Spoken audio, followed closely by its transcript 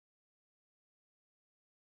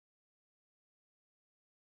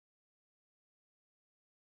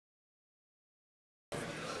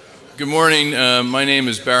Good morning. My name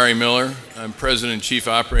is Barry Miller. I'm President and Chief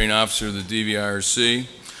Operating Officer of the DVIRC.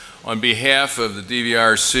 On behalf of the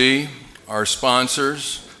DVIRC, our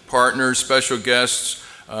sponsors, partners, special guests,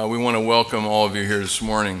 we want to welcome all of you here this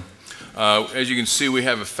morning. As you can see, we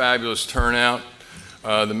have a fabulous turnout.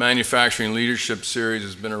 The Manufacturing Leadership Series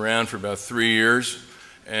has been around for about 3 years,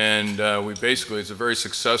 and it's a very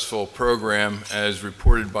successful program as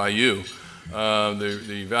reported by you. The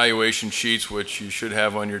evaluation sheets, which you should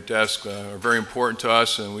have on your desk, are very important to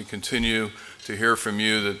us, and we continue to hear from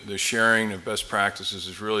you that the sharing of best practices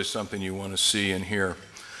is really something you want to see and hear.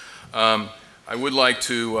 I would like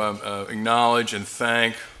to acknowledge and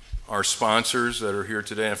thank our sponsors that are here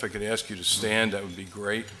today. And if I could ask you to stand, that would be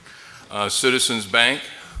great. Citizens Bank,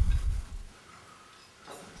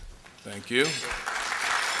 thank you.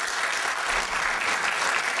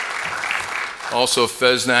 Also,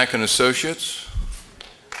 Fesnac and Associates.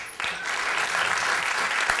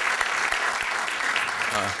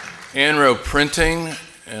 Anro Printing,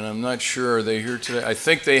 and I'm not sure, are they here today? I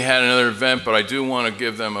think they had another event, but I do want to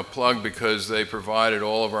give them a plug because they provided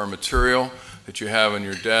all of our material that you have on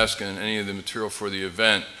your desk and any of the material for the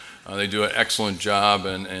event. They do an excellent job,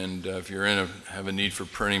 and if you're have a need for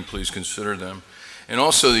printing, please consider them. And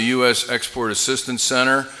also the U.S. Export Assistance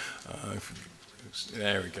Center.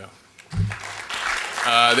 There we go.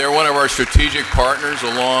 They're one of our strategic partners,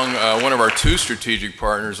 one of our two strategic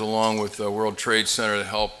partners, along with the World Trade Center, to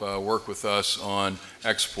help work with us on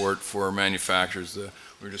export for manufacturers. We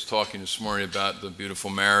were just talking this morning about the beautiful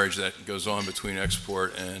marriage that goes on between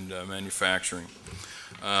export and manufacturing.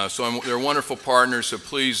 They're wonderful partners, so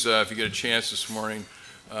please, if you get a chance this morning,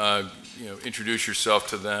 introduce yourself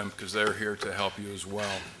to them because they're here to help you as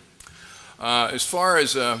well. As far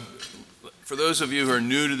as, for those of you who are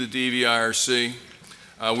new to the DVIRC,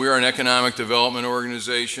 we are an economic development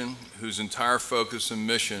organization whose entire focus and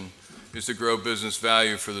mission is to grow business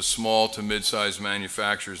value for the small to mid-sized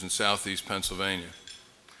manufacturers in southeast Pennsylvania.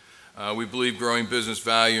 We believe growing business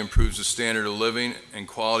value improves the standard of living and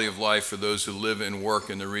quality of life for those who live and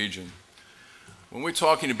work in the region. When we're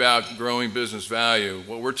talking about growing business value,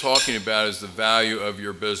 what we're talking about is the value of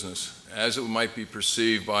your business as it might be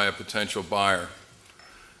perceived by a potential buyer.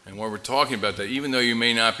 And what we're talking about, that even though you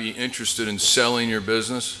may not be interested in selling your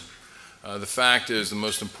business, the fact is the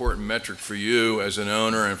most important metric for you as an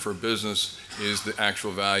owner and for business is the actual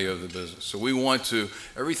value of the business. So we want to,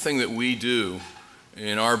 everything that we do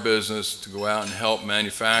in our business to go out and help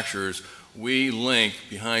manufacturers, we link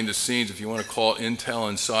behind the scenes, if you want to call it intel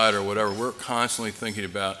inside or whatever, we're constantly thinking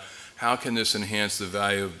about how can this enhance the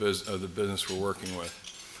value of the business we're working with.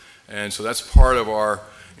 And so that's part of our,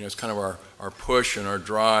 it's kind of our push and our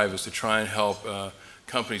drive is to try and help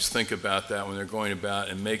companies think about that when they're going about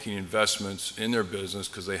and making investments in their business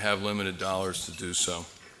because they have limited dollars to do so.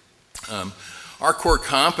 Our core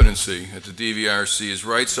competency at the DVIRC is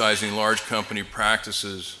right-sizing large company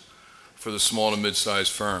practices for the small to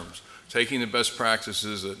mid-sized firms, taking the best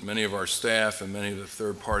practices that many of our staff and many of the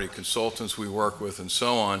third-party consultants we work with and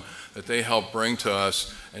so on, that they help bring to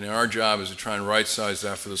us, and our job is to try and right-size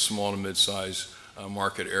that for the small to mid-sized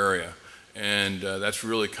market area. And that's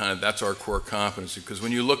really that's our core competency, because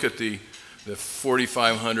when you look at the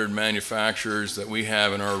 4,500 manufacturers that we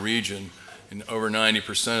have in our region, and over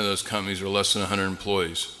 90% of those companies are less than 100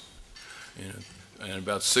 employees. And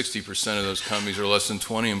about 60% of those companies are less than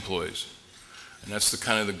 20 employees. And that's the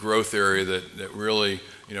kind of the growth area that really,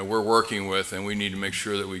 we're working with, and we need to make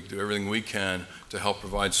sure that we do everything we can to help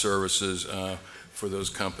provide services for those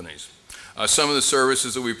companies. Some of the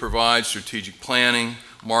services that we provide, strategic planning,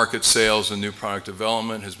 market sales, and new product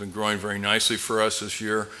development, has been growing very nicely for us this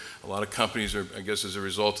year. A lot of companies are, I guess as a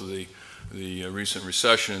result of the recent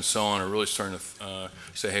recession and so on, are really starting to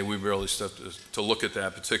say, hey, we really have to look at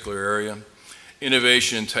that particular area.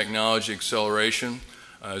 Innovation and technology acceleration.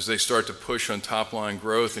 As they start to push on top-line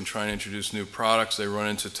growth and try and introduce new products, they run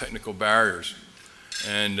into technical barriers.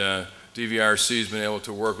 And DVIRC has been able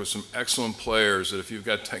to work with some excellent players that if you've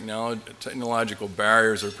got technological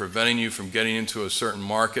barriers that are preventing you from getting into a certain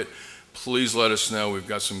market, please let us know. We've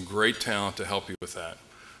got some great talent to help you with that.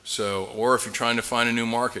 So, or if you're trying to find a new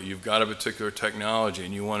market, you've got a particular technology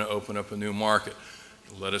and you want to open up a new market,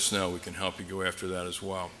 let us know. We can help you go after that as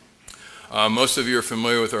well. Most of you are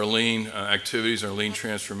familiar with our lean activities, our lean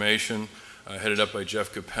transformation, headed up by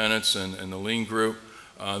Jeff Kapenitz and the lean group.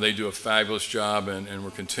 They do a fabulous job, and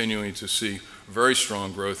we're continuing to see very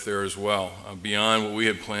strong growth there as well, beyond what we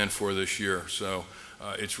had planned for this year. So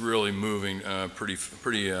it's really moving pretty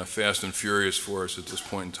fast and furious for us at this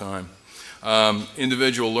point in time.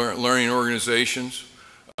 Individual learning organizations.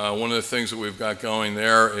 One of the things that we've got going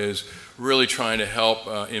there is really trying to help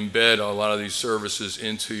embed a lot of these services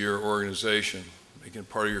into your organization, making it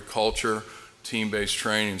part of your culture, team-based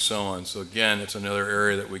training, and so on. So again, it's another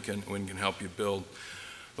area that we can help you build.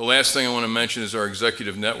 The last thing I want to mention is our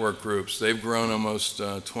executive network groups. They've grown almost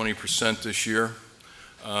 20% this year.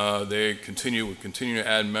 We continue to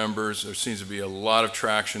add members. There seems to be a lot of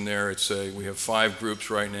traction there. We have 5 groups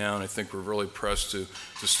right now, and I think we're really pressed to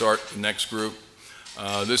start the next group.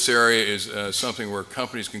 This area is something where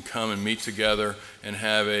companies can come and meet together and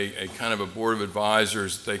have a kind of a board of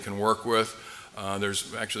advisors that they can work with.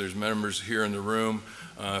 There's members here in the room.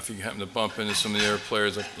 If you happen to bump into some of the other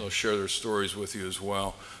players, they'll share their stories with you as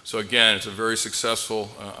well. So again, it's a very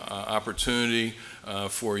successful opportunity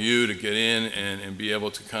for you to get in and be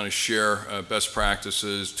able to kind of share best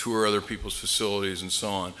practices, tour other people's facilities, and so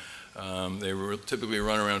on. They typically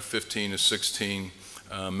run around 15 to 16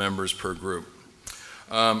 members per group.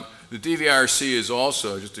 The DVIRC is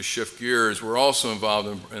also, just to shift gears, we're also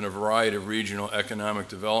involved in a variety of regional economic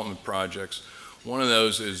development projects. One of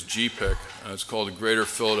those is GPIC. It's called the Greater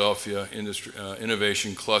Philadelphia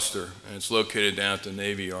Innovation Cluster, and it's located down at the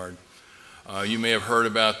Navy Yard. You may have heard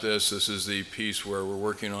about this. This is the piece where we're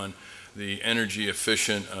working on the energy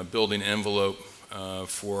efficient building envelope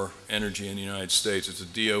for energy in the United States. It's a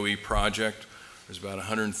DOE project. There's about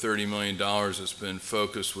 $130 million that's been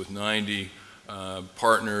focused with 90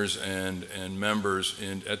 partners and members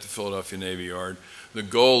at the Philadelphia Navy Yard. The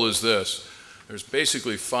goal is this. There's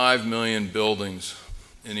basically 5 million buildings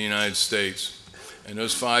in the United States, and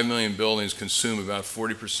those 5 million buildings consume about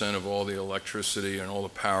 40% of all the electricity and all the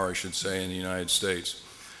power, I should say, in the United States.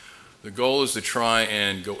 The goal is to try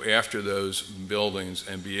and go after those buildings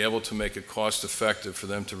and be able to make it cost effective for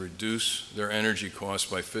them to reduce their energy costs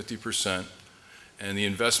by 50%, and the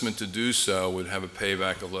investment to do so would have a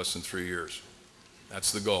payback of less than 3 years.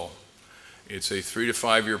 That's the goal. It's a 3 to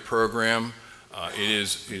 5 year program. It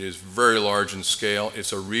is very large in scale.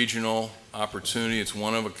 It's a regional opportunity. It's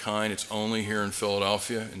one of a kind. It's only here in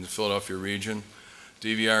Philadelphia, in the Philadelphia region.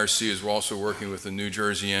 DVIRC is also working with the New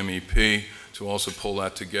Jersey MEP to also pull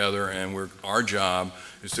that together, and our job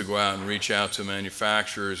is to go out and reach out to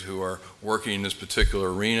manufacturers who are working in this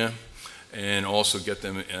particular arena and also get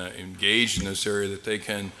them engaged in this area that they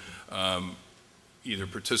can either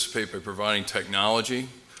participate by providing technology,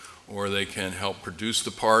 or they can help produce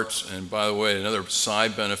the parts. And by the way, another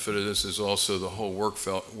side benefit of this is also the whole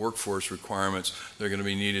workforce requirements that are going to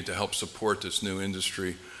be needed to help support this new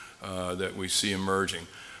industry that we see emerging.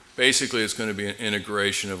 Basically, it's going to be an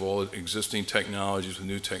integration of all existing technologies with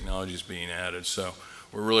new technologies being added. So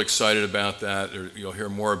we're really excited about that. You'll hear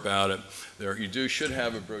more about it. You should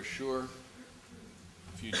have a brochure.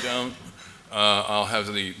 If you don't, I'll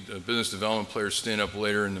have the business development players stand up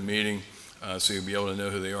later in the meeting so you'll be able to know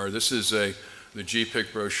who they are. This is the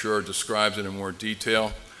GPIC brochure, describes it in more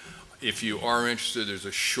detail. If you are interested, there's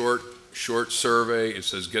a short survey. It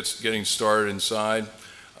says getting started inside.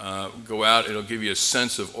 Go out, it'll give you a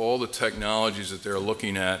sense of all the technologies that they're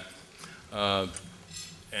looking at.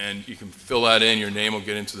 And you can fill that in, your name will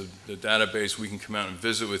get into the database. We can come out and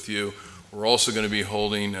visit with you. We're also going to be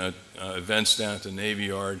holding events down at the Navy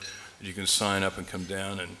Yard that you can sign up and come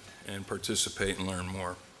down and participate and learn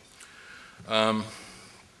more.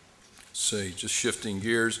 Just shifting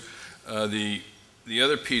gears. The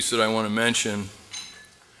other piece that I want to mention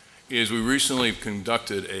is we recently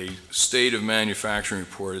conducted a state of manufacturing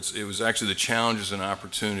report. It was actually the challenges and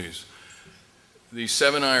opportunities. The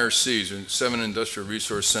 7 IRCs, or 7 industrial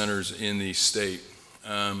resource centers in the state,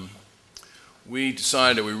 we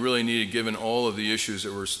decided that we really needed, given all of the issues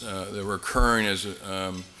that were occurring as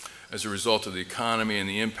a result of the economy and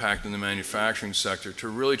the impact in the manufacturing sector, to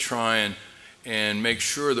really try and make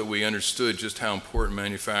sure that we understood just how important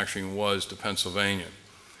manufacturing was to Pennsylvania.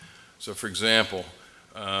 So for example,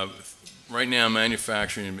 right now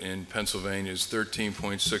manufacturing in Pennsylvania is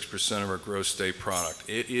 13.6% of our gross state product.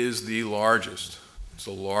 It is the largest, it's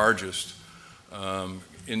the largest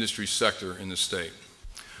industry sector in the state.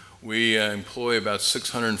 We employ about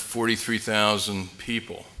 643,000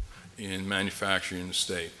 people in manufacturing in the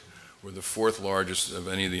state. We're the 4th largest of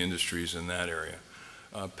any of the industries in that area.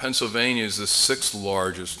 Pennsylvania is the 6th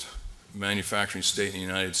largest manufacturing state in the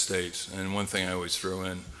United States. And one thing I always throw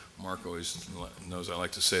in, Mark always knows I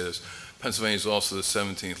like to say this, Pennsylvania is also the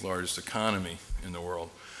 17th largest economy in the world.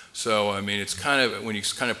 So, I mean, it's kind of, when you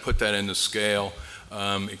kind of put that into scale,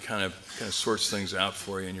 it kind of sorts things out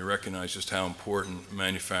for you, and you recognize just how important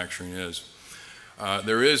manufacturing is.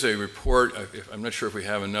 There is a report, I'm not sure if we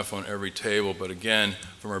have enough on every table, but again,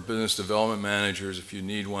 from our business development managers, if you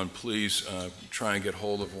need one, please try and get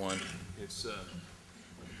hold of one. It's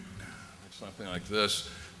something like this.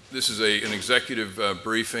 This is an executive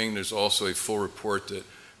briefing. There's also a full report that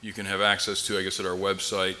you can have access to, I guess, at our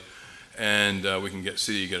website, and we can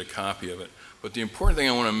you get a copy of it. But the important thing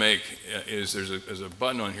I want to make is there's a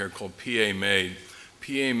button on here called PA Made,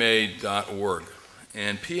 pamade.org.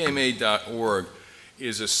 And pamade.org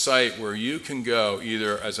is a site where you can go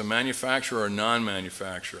either as a manufacturer or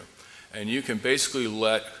non-manufacturer, and you can basically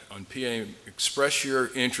on PA, express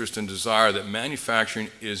your interest and desire that manufacturing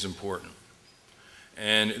is important.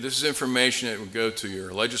 And this is information that would go to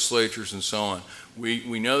your legislatures and so on.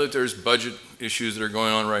 We know that there's budget issues that are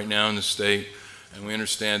going on right now in the state, and we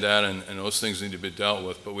understand that, and those things need to be dealt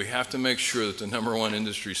with. But we have to make sure that the #1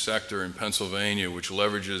 industry sector in Pennsylvania, which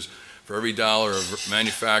leverages, for every dollar of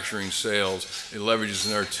manufacturing sales, it leverages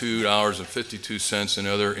another $2.52 in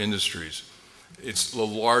other industries. It's the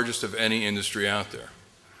largest of any industry out there.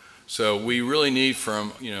 So we really need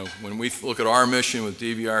when we look at our mission with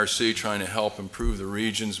DVIRC trying to help improve the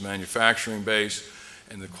region's manufacturing base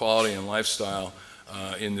and the quality and lifestyle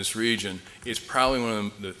in this region, it's probably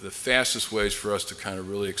one of the fastest ways for us to kind of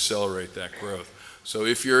really accelerate that growth. So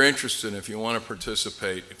if you're interested, if you want to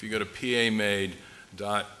participate, if you go to pamade.org,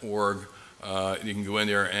 you can go in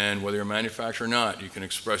there, and whether you're a manufacturer or not, you can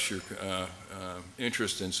express your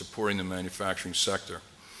interest in supporting the manufacturing sector.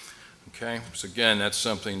 Okay, so again, that's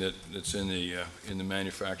something that's in the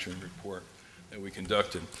manufacturing report that we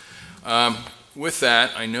conducted. With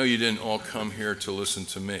that, I know you didn't all come here to listen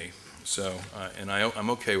to me, so and I'm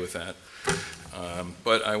okay with that.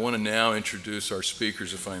 But I want to now introduce our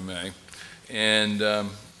speakers, if I may. And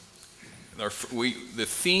the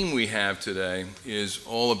theme we have today is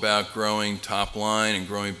all about growing top line and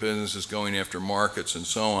growing businesses, going after markets and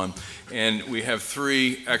so on. And we have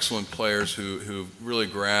three excellent players who really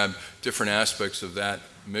grabbed different aspects of that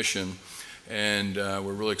mission. And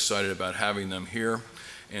we're really excited about having them here.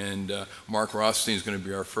 And Mark Rothstein is going to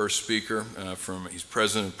be our first speaker. He's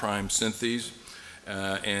president of Prime Synthes.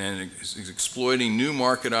 And he's exploiting new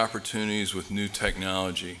market opportunities with new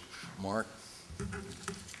technology. Mark?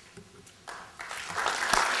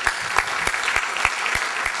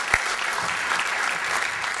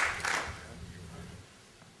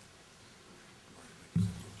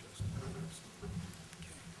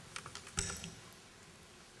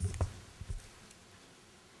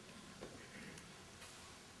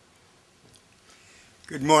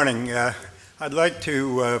 Good morning. I'd like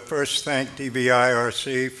to first thank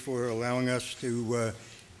DVIRC for allowing us to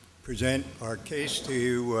present our case to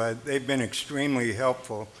you. They've been extremely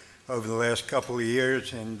helpful over the last couple of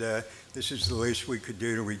years, and this is the least we could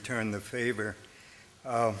do to return the favor.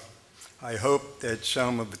 I hope that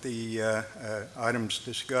some of the items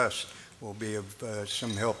discussed will be of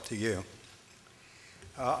some help to you.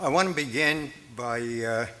 I want to begin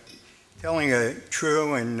by telling a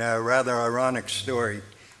true and rather ironic story.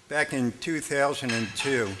 Back in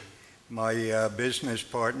 2002, my business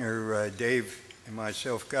partner, Dave, and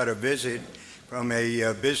myself got a visit from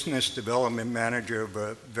a business development manager of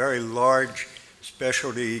a very large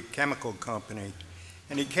specialty chemical company.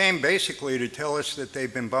 And he came basically to tell us that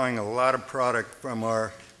they've been buying a lot of product from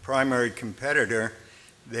our primary competitor.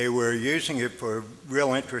 They were using it for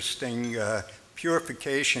real interesting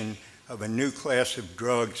purification of a new class of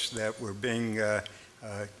drugs that were being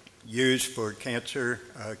used for cancer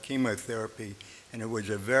chemotherapy, and it was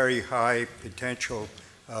a very high potential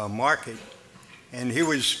market. And he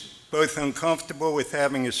was both uncomfortable with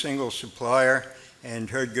having a single supplier and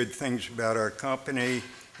heard good things about our company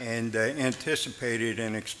and anticipated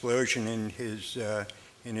an explosion in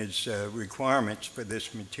his requirements for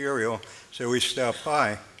this material, so we stopped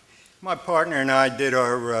by. My partner and I did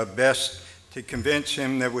our best to convince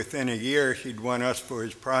him that within a year he'd want us for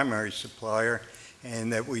his primary supplier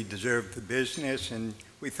and that we deserved the business, and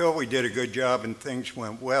we thought we did a good job and things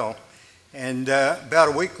went well. And about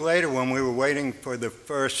a week later, when we were waiting for the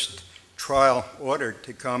first trial order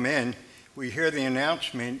to come in, we hear the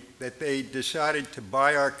announcement that they decided to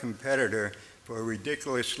buy our competitor for a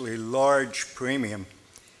ridiculously large premium.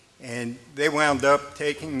 And they wound up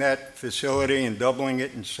taking that facility and doubling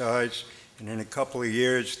it in size. And in a couple of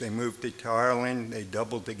years, they moved it to Ireland. They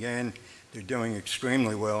doubled again. They're doing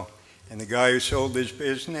extremely well. And the guy who sold his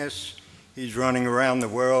business, he's running around the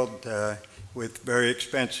world with very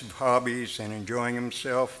expensive hobbies and enjoying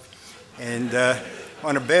himself. And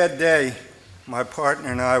on a bad day, my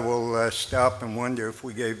partner and I will stop and wonder if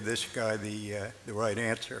we gave this guy the right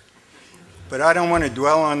answer. But I don't want to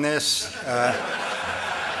dwell on this.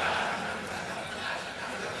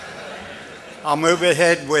 I'll move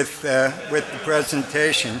ahead with the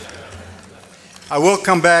presentation. I will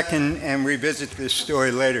come back and revisit this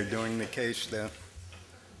story later during the case, though.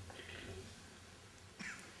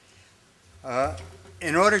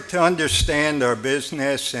 In order to understand our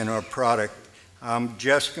business and our product, I'm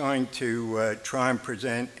just going to try and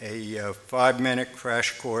present a 5-minute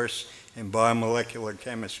crash course in biomolecular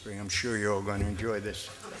chemistry. I'm sure you're all going to enjoy this.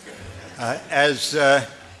 As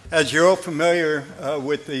you're all familiar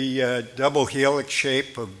with the double helix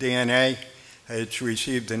shape of DNA, it's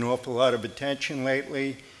received an awful lot of attention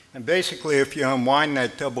lately. And basically, if you unwind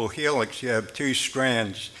that double helix, you have 2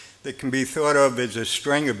 strands that can be thought of as a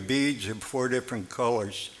string of beads of 4 different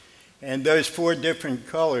colors. And those 4 different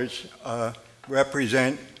colors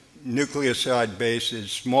represent nucleoside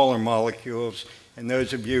bases, smaller molecules, and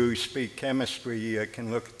those of you who speak chemistry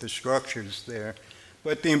can look at the structures there.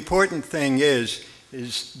 But the important thing is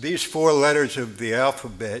these 4 letters of the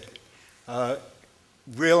alphabet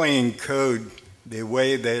really encode the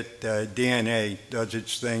way that DNA does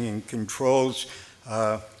its thing and controls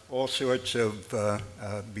all sorts of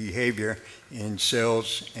behavior in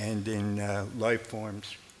cells and in life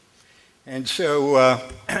forms. And so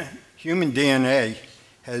human DNA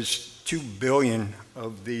has 2 billion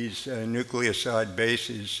of these nucleoside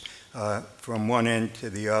bases from one end to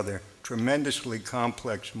the other. Tremendously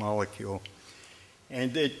complex molecule.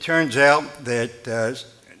 And it turns out that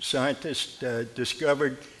scientists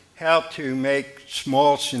discovered how to make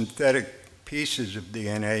small synthetic pieces of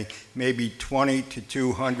DNA, maybe 20 to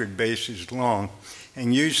 200 bases long,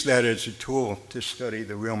 and use that as a tool to study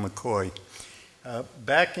the real McCoy.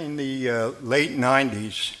 Back in the late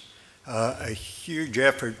 90s, a huge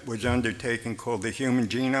effort was undertaken called the Human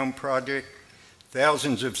Genome Project.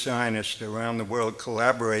 Thousands of scientists around the world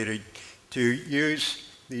collaborated to use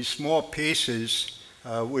these small pieces,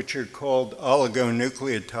 which are called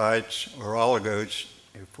oligonucleotides, or oligos,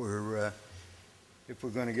 if we're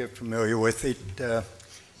going to get familiar with it.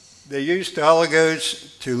 They used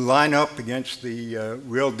oligos to line up against the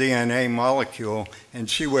real DNA molecule and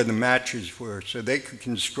see where the matches were, so they could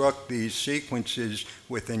construct these sequences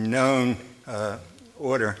with a known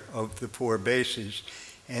order of the 4 bases.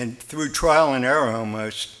 And through trial and error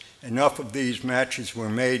almost, enough of these matches were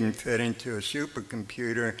made and fed into a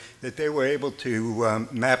supercomputer that they were able to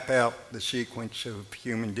map out the sequence of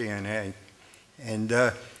human DNA. And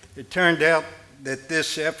it turned out that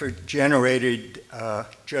this effort generated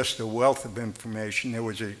just a wealth of information. There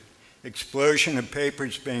was an explosion of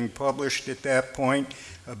papers being published at that point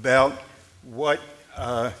about what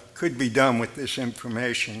could be done with this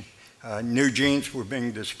information. New genes were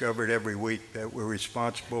being discovered every week that were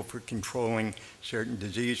responsible for controlling certain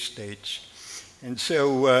disease states. And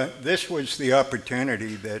so this was the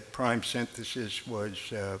opportunity that prime synthesis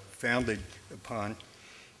was founded upon.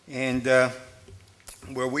 And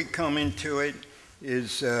where we come into it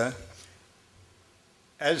is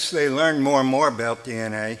as they learned more and more about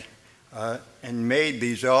DNA and made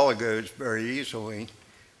these oligos very easily,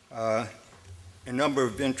 a number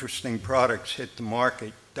of interesting products hit the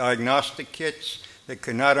market. Diagnostic kits that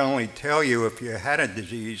could not only tell you if you had a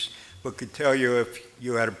disease, but could tell you if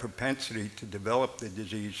you had a propensity to develop the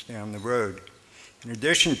disease down the road. In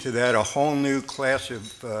addition to that, a whole new class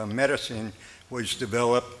of medicine was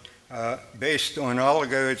developed based on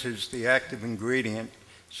oligos as the active ingredient,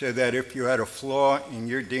 so that if you had a flaw in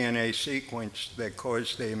your DNA sequence that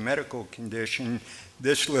caused a medical condition,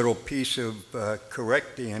 this little piece of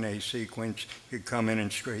correct DNA sequence could come in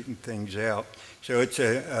and straighten things out. So it's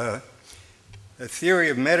a theory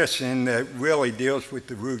of medicine that really deals with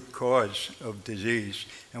the root cause of disease.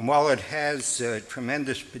 And while it has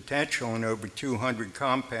tremendous potential, and over 200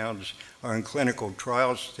 compounds are in clinical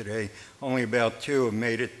trials today, only about 2 have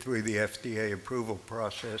made it through the FDA approval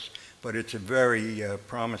process, but it's a very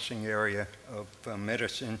promising area of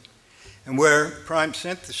medicine. And where prime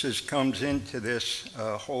synthesis comes into this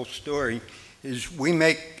whole story is we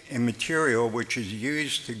make a material which is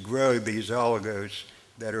used to grow these oligos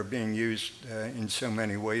that are being used in so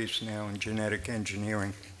many ways now in genetic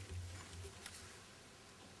engineering.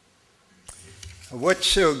 What's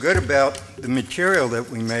so good about the material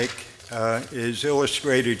that we make is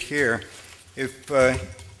illustrated here. If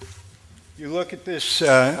you look at this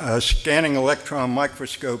scanning electron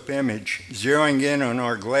microscope image, zeroing in on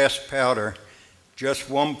our glass powder, just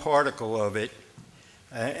one particle of it,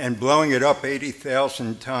 and blowing it up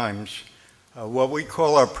 80,000 times, what we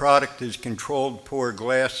call our product is controlled pore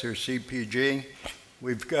glass, or CPG.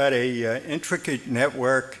 We've got an intricate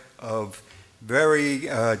network of very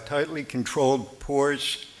tightly controlled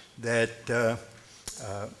pores that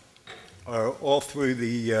are all through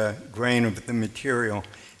the grain of the material.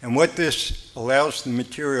 And what this allows the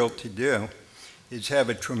material to do is have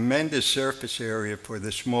a tremendous surface area for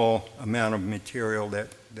the small amount of material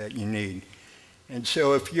that you need. And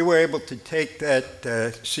so if you were able to take that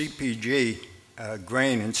CPG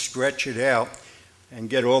grain and stretch it out and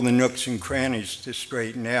get all the nooks and crannies to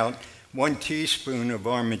straighten out, 1 teaspoon of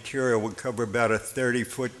our material would cover about a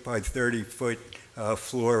 30-foot by 30-foot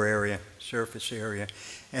floor area, surface area.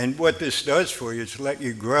 And what this does for you is let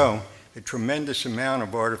you grow a tremendous amount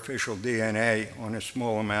of artificial DNA on a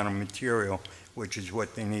small amount of material, which is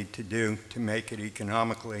what they need to do to make it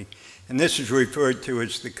economically. And this is referred to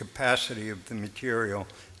as the capacity of the material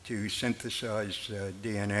to synthesize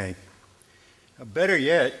DNA. Better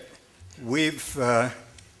yet, we've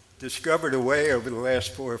discovered a way over the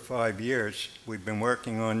last 4 or 5 years. We've been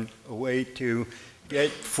working on a way to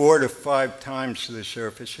get 4 to 5 times the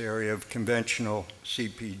surface area of conventional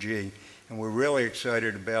CPG. And we're really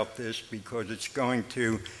excited about this because it's going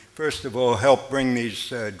to, first of all, help bring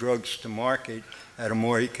these drugs to market at a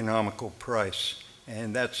more economical price.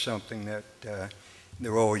 And that's something that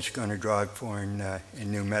they're always going to drive for in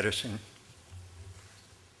new medicine.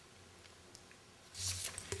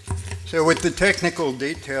 So with the technical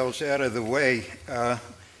details out of the way,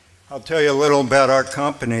 I'll tell you a little about our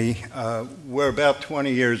company. We're about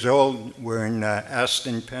 20 years old. We're in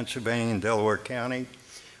Aston, Pennsylvania, in Delaware County.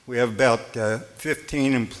 We have about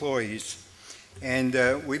 15 employees. And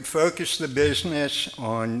we've focused the business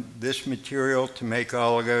on this material to make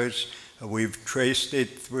oligos. We've traced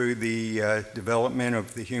it through the development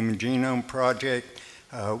of the Human Genome Project.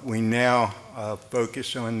 We now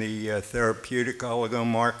focus on the therapeutic oligo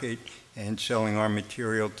market and selling our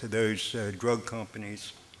material to those drug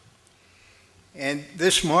companies. And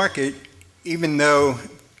this market, even though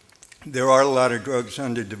there are a lot of drugs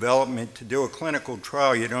under development, to do a clinical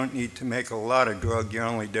trial, you don't need to make a lot of drug. You're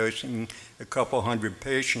only dosing a couple hundred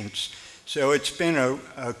patients. So it's been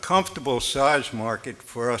a comfortable size market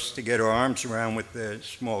for us to get our arms around with a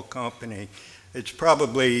small company. It's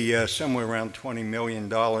probably somewhere around $20 million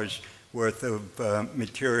worth of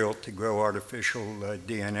material to grow artificial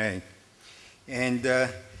DNA. And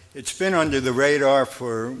it's been under the radar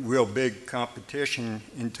for real big competition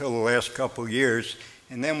until the last couple years.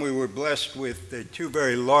 And then we were blessed with 2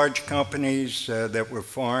 very large companies that were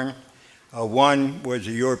foreign. One was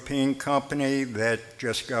a European company that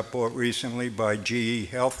just got bought recently by GE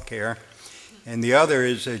Healthcare. And the other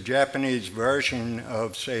is a Japanese version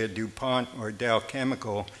of, say, a DuPont or Dow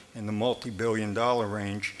Chemical in the multi-billion-dollar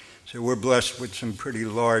range. So we're blessed with some pretty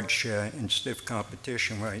large and stiff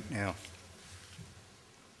competition right now.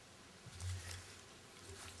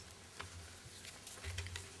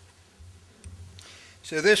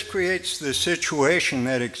 So this creates the situation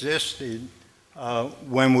that existed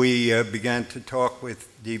when we began to talk with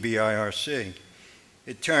DVIRC.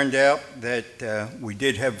 It turned out that we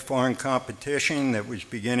did have foreign competition that was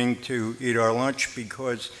beginning to eat our lunch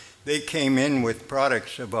because they came in with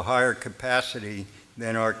products of a higher capacity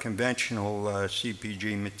than our conventional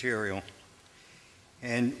CPG material.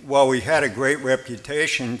 And while we had a great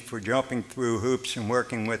reputation for jumping through hoops and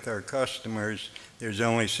working with our customers, there's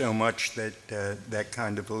only so much that that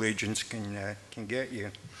kind of allegiance can get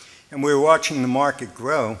you. And we were watching the market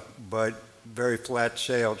grow, but very flat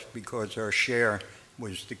sales because our share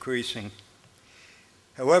was decreasing.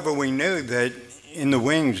 However, we knew that in the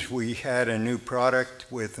wings we had a new product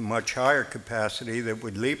with a much higher capacity that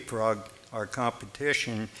would leapfrog our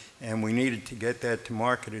competition, and we needed to get that to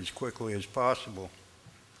market as quickly as possible.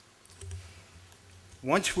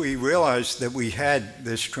 Once we realized that we had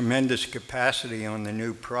this tremendous capacity on the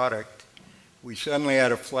new product, we suddenly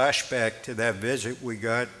had a flashback to that visit we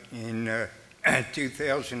got in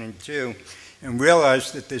 2002 and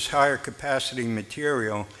realized that this higher capacity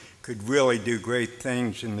material could really do great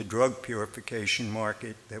things in the drug purification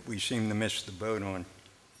market that we seem to miss the boat on.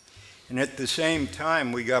 And at the same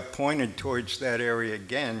time, we got pointed towards that area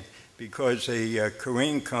again because a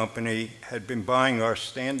Korean company had been buying our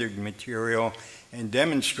standard material and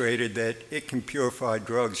demonstrated that it can purify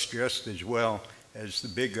drugs just as well as the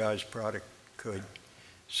big guy's product could.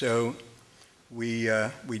 So we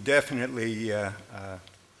definitely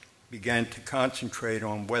began to concentrate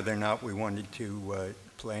on whether or not we wanted to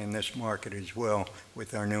play in this market as well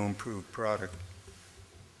with our new improved product.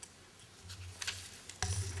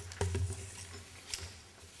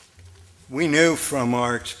 We knew from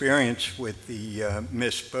our experience with the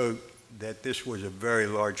MIST boat that this was a very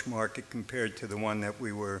large market compared to the one that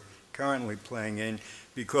we were currently playing in,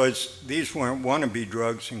 because these weren't wannabe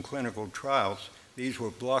drugs in clinical trials. These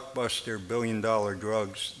were blockbuster billion-dollar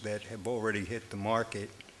drugs that have already hit the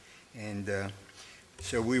market. And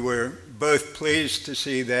so we were both pleased to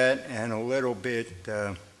see that and a little bit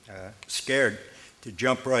scared to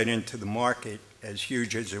jump right into the market, as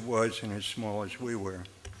huge as it was and as small as we were.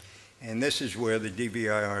 And this is where the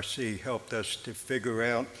DVIRC helped us to figure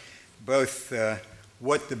out both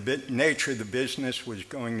what the nature of the business was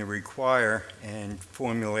going to require and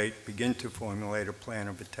begin to formulate a plan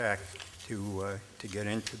of attack to get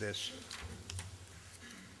into this.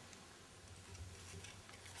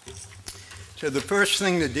 So the first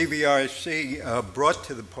thing the DVIRC brought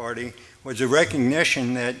to the party was a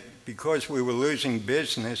recognition that because we were losing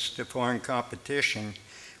business to foreign competition,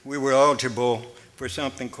 we were eligible for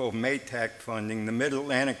something called MATAC funding. The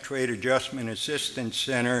Mid-Atlantic Trade Adjustment Assistance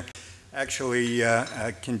Center actually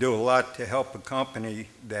can do a lot to help a company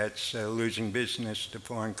that's losing business to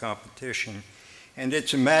foreign competition. And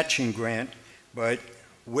it's a matching grant, but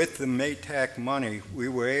with the MATAC money, we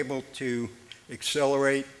were able to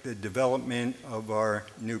accelerate the development of our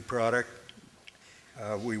new product.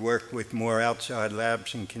 We worked with more outside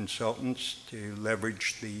labs and consultants to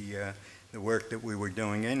leverage the work that we were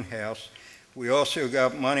doing in-house. We also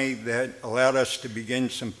got money that allowed us to begin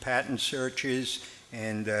some patent searches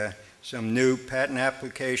and some new patent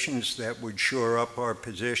applications that would shore up our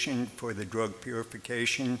position for the drug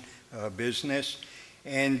purification business.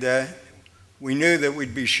 And we knew that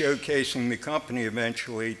we'd be showcasing the company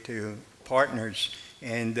eventually to partners,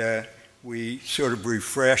 and we sort of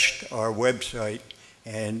refreshed our website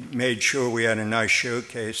and made sure we had a nice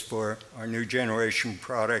showcase for our new generation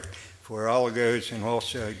product for oligos and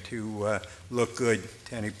also to look good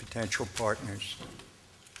to any potential partners.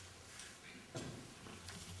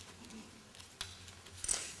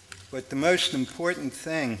 But the most important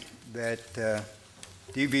thing that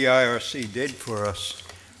DVIRC did for us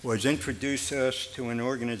was introduce us to an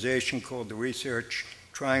organization called the Research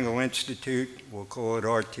Triangle Institute. We'll call it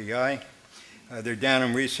RTI. They're down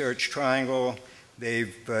in Research Triangle.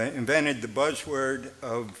 They've invented the buzzword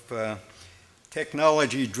of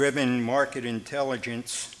technology-driven market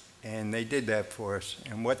intelligence, and they did that for us.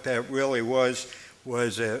 And what that really was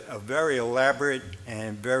a very elaborate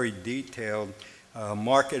and very detailed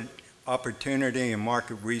market opportunity and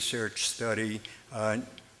market research study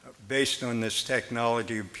based on this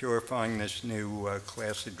technology of purifying this new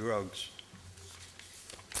class of drugs.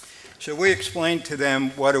 So we explained to them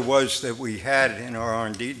what it was that we had in our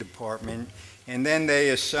R&D department, and then they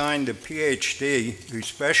assigned a PhD who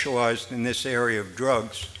specialized in this area of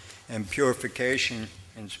drugs and purification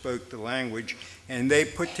and spoke the language, and they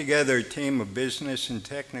put together a team of business and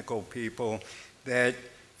technical people that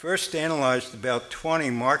first analyzed about 20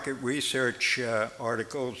 market research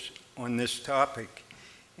articles on this topic.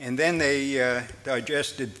 And then they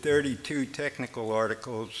digested 32 technical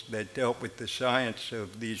articles that dealt with the science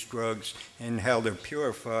of these drugs and how they're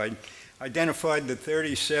purified, identified the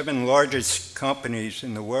 37 largest companies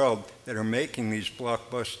in the world that are making these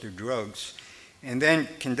blockbuster drugs, and then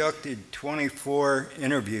conducted 24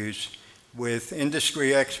 interviews with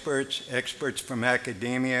industry experts, experts from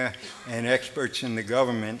academia, and experts in the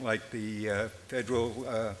government like the Federal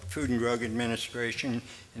Food and Drug Administration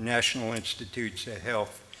and National Institutes of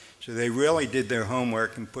Health. So they really did their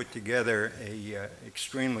homework and put together a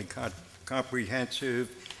extremely comprehensive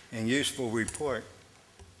and useful report.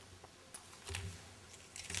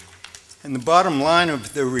 And the bottom line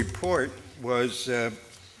of the report was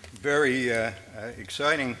very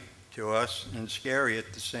exciting to us and scary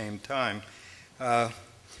at the same time.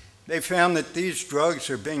 They found that these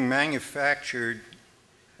drugs are being manufactured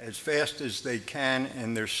as fast as they can,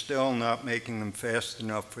 and they're still not making them fast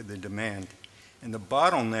enough for the demand. And the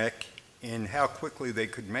bottleneck in how quickly they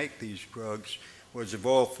could make these drugs was, of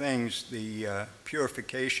all things, the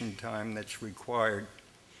purification time that's required.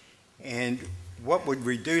 And what would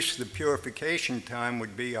reduce the purification time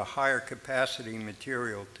would be a higher capacity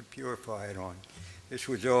material to purify it on. This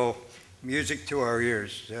was all music to our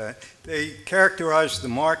ears. They characterized the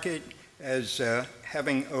market as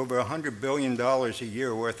having over $100 billion a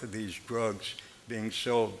year worth of these drugs being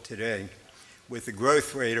sold today, with a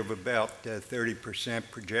growth rate of about 30%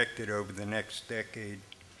 projected over the next decade.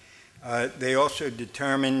 They also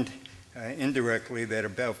determined indirectly that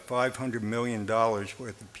about $500 million worth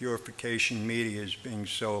of purification media is being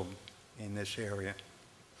sold in this area.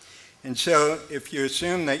 And so if you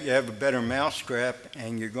assume that you have a better mousetrap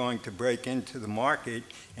and you're going to break into the market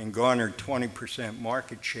and garner 20%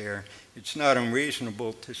 market share, it's not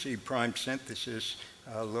unreasonable to see Prime Synthesis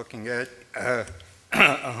looking at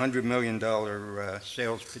 $100 million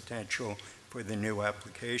sales potential for the new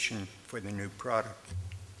application, for the new product.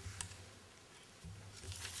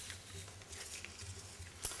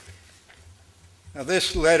 Now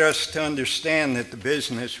this led us to understand that the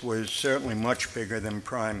business was certainly much bigger than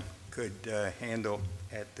Prime could handle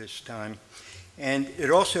at this time. And it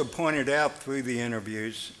also pointed out through the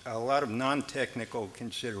interviews a lot of non-technical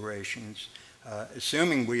considerations.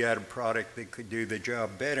 Assuming we had a product that could do the job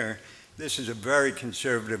better, this is a very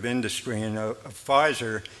conservative industry, and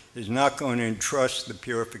Pfizer is not going to entrust the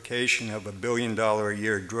purification of $1 billion a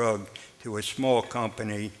year drug to a small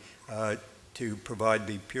company to provide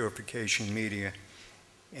the purification media.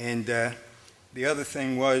 And the other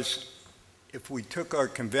thing was, if we took our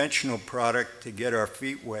conventional product to get our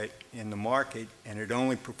feet wet in the market and it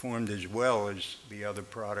only performed as well as the other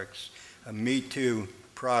products, a Me Too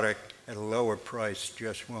product at a lower price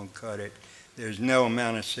just won't cut it. There's no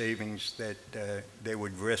amount of savings that they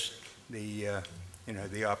would risk the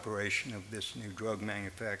operation of this new drug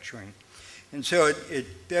manufacturing. And so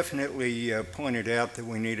it definitely pointed out that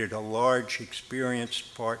we needed a large,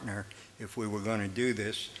 experienced partner if we were going to do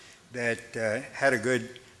this, that had a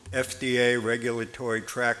good FDA regulatory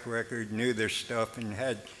track record, knew their stuff, and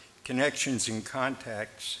had connections and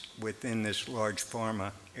contacts within this large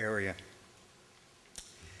pharma area.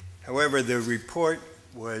 However, the report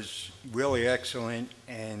was really excellent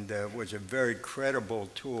and was a very credible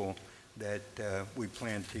tool that we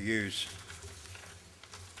plan to use.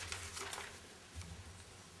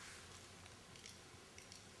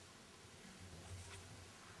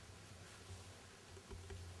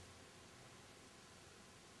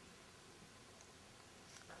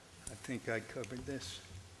 I think I covered this.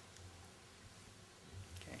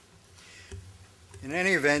 Okay. In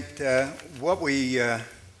any event, what we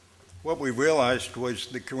realized was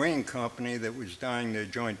the Korean company that was doing the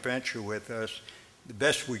joint venture with us, the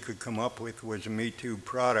best we could come up with was a Me Too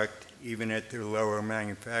product, even at their lower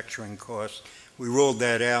manufacturing costs. We ruled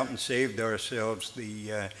that out and saved ourselves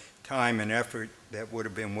the time and effort that would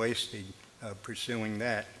have been wasted pursuing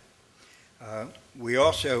that. We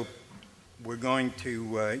also were going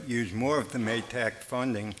to use more of the MATAC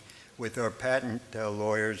funding with our patent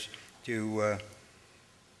lawyers to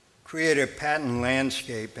create a patent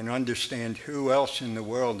landscape and understand who else in the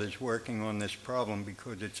world is working on this problem,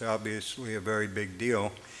 because it's obviously a very big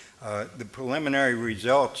deal. The preliminary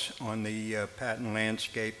results on the patent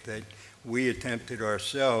landscape that we attempted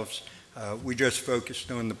ourselves, we just focused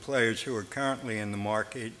on the players who are currently in the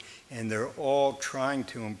market, and they're all trying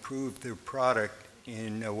to improve their product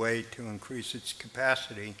in a way to increase its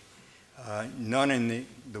capacity. None in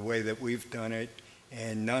the way that we've done it,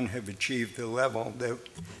 and none have achieved the level that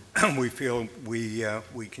we feel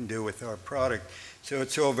we can do with our product. So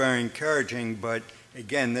it's all very encouraging, but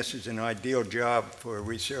again, this is an ideal job for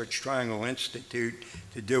Research Triangle Institute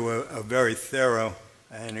to do a very thorough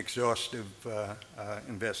and exhaustive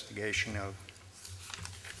investigation of.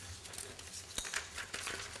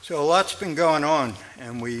 So a lot's been going on,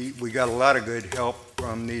 and we got a lot of good help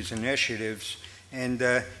from these initiatives. And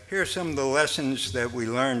here are some of the lessons that we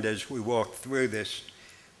learned as we walked through this.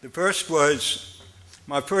 The first was,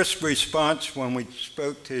 my first response when we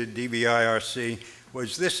spoke to DVIRC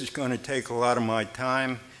was, this is going to take a lot of my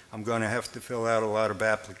time. I'm going to have to fill out a lot of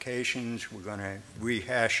applications. We're going to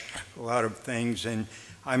rehash a lot of things, and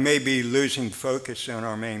I may be losing focus on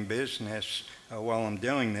our main business while I'm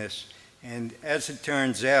doing this. And as it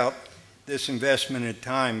turns out, this investment of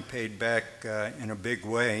time paid back in a big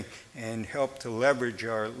way and helped to leverage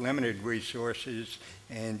our limited resources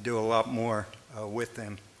and do a lot more with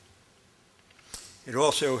them. It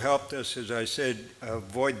also helped us, as I said,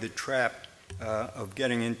 avoid the trap of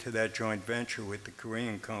getting into that joint venture with the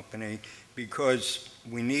Korean company, because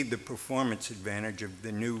we need the performance advantage of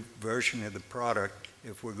the new version of the product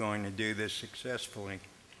if we're going to do this successfully.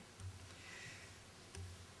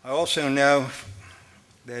 I also know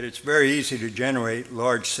that it's very easy to generate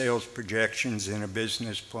large sales projections in a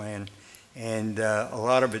business plan, and a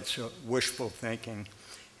lot of it's wishful thinking.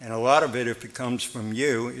 And a lot of it, if it comes from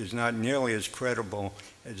you, is not nearly as credible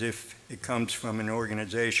as if it comes from an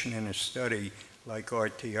organization in a study like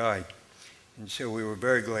RTI. And so we were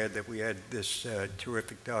very glad that we had this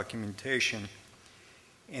terrific documentation.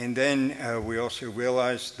 And then we also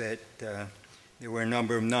realized that there were a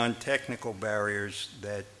number of non-technical barriers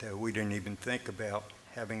that we didn't even think about.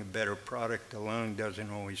 Having a better product alone doesn't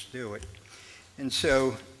always do it. And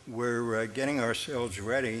so we're getting ourselves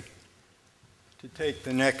ready to take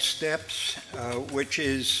the next steps, which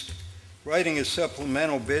is writing a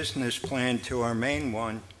supplemental business plan to our main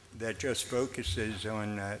one that just focuses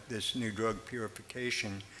on this new drug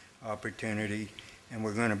purification opportunity. And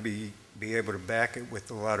we're going to be able to back it with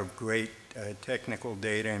a lot of great technical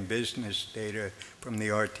data and business data from the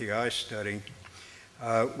RTI study.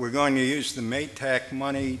 We're going to use the MATAC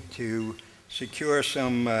money to secure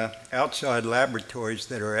some outside laboratories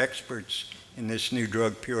that are experts in this new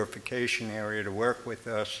drug purification area to work with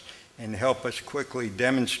us and help us quickly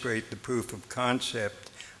demonstrate the proof of concept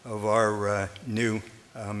of our new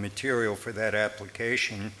material for that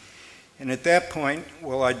application. And at that point,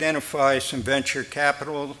 we'll identify some venture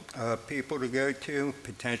capital people to go to,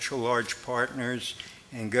 potential large partners,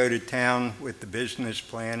 and go to town with the business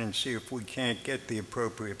plan and see if we can't get the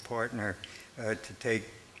appropriate partner to take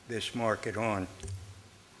this market on.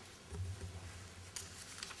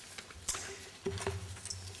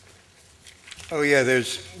 Oh yeah,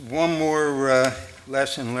 there's one more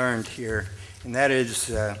lesson learned here, and that is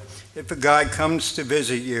if a guy comes to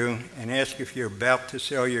visit you and asks if you're about to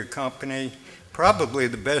sell your company, probably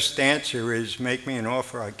the best answer is make me an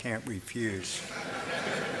offer I can't refuse.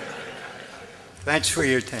 Thanks for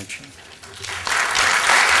your attention.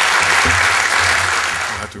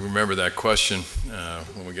 I'll have to remember that question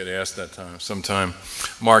when we get asked that sometime.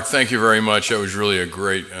 Mark, thank you very much. That was really a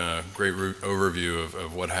great overview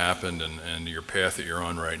of what happened and your path that you're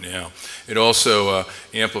on right now. It also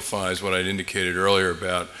amplifies what I'd indicated earlier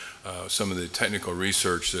about some of the technical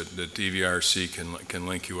research that DVIRC can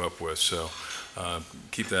link you up with. So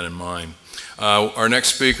keep that in mind. Our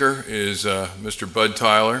next speaker is Mr. Bud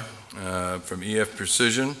Tyler from EF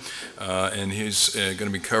Precision, and he's going to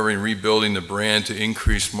be covering rebuilding the brand to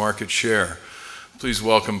increase market share. Please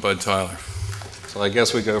welcome Bud Tyler. So I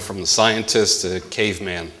guess we go from the scientist to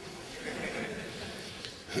caveman.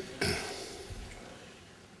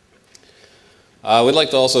 We'd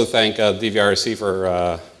like to also thank DVIRC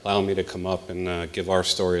for allowing me to come up and give our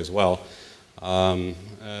story as well.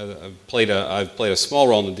 I've played a small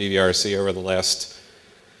role in the DVIRC over the last,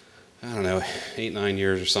 I don't know, 8-9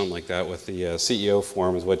 years or something like that with the CEO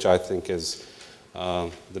forums, which I think is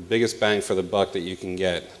the biggest bang for the buck that you can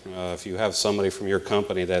get. If you have somebody from your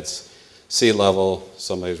company that's C-level,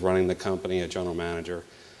 somebody's running the company, a general manager,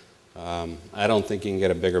 I don't think you can get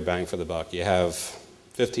a bigger bang for the buck. You have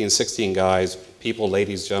 15, 16 guys, people,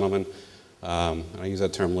 ladies, gentlemen. I use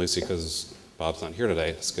that term loosely because Bob's not here today.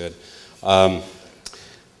 It's good.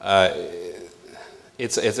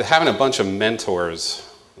 It's having a bunch of mentors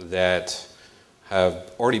that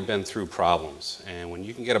have already been through problems. And when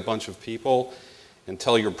you can get a bunch of people and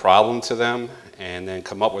tell your problem to them and then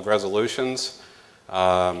come up with resolutions,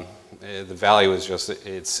 the value is just,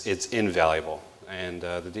 it's invaluable. And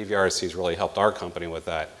the DVIRC has really helped our company with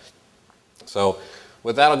that. So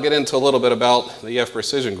with that, I'll get into a little bit about the EF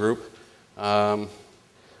Precision Group.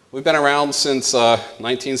 We've been around since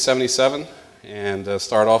 1977 and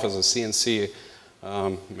started off as a CNC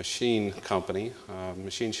machine company,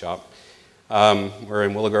 machine shop. We're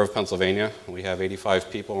in Willow Grove, Pennsylvania. We have 85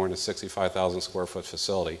 people. We're in a 65,000 square foot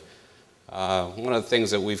facility. One of the things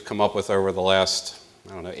that we've come up with over the last,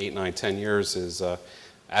 I don't know, 8, 9, 10 years is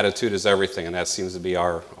attitude is everything, and that seems to be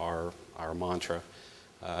our mantra.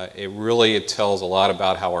 It tells a lot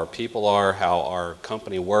about how our people are, how our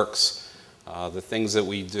company works, the things that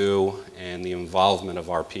we do, and the involvement of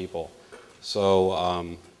our people.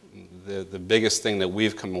 So the biggest thing that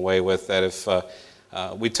we've come away with, that if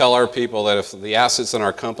we tell our people that if the assets in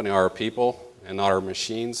our company are our people and not our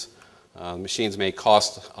machines, machines may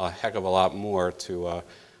cost a heck of a lot more to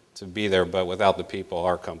be there, but without the people,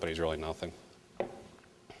 our company's really nothing.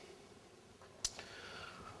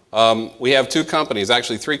 We have two companies,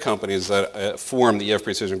 actually 3 companies that form the EF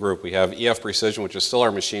Precision Group. We have EF Precision, which is still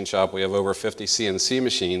our machine shop. We have over 50 CNC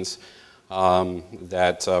machines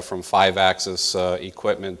that from 5-axis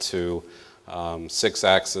equipment to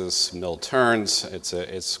 6-axis mill turns.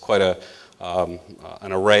 It's quite an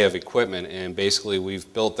array of equipment, and basically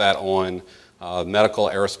we've built that on medical,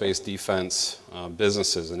 aerospace, defense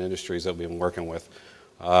businesses and industries that we've been working with.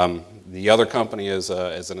 The other company is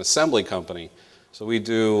an assembly company. So we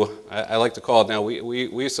do, I like to call it now, we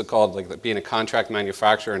used to call it like being a contract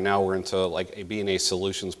manufacturer, and now we're into like being a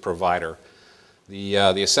solutions provider. The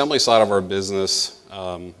assembly side of our business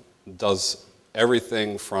does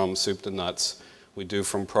everything from soup to nuts. We do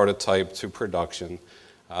from prototype to production.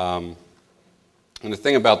 And the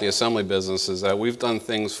thing about the assembly business is that we've done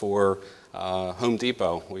things for Home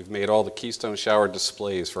Depot. We've made all the Keystone shower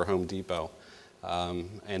displays for Home Depot.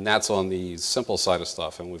 And that's on the simple side of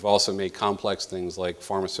stuff. And we've also made complex things like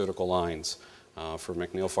pharmaceutical lines for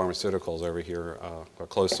McNeil Pharmaceuticals over here,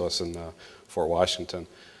 close to us in Fort Washington.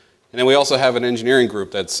 And then we also have an engineering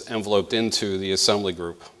group that's enveloped into the assembly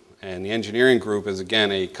group. And the engineering group is,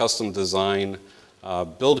 again, a custom design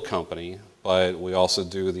build company, but we also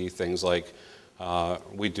do the things like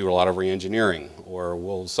we do a lot of re-engineering,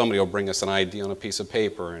 or somebody will bring us an idea on a piece of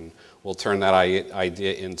paper and we'll turn that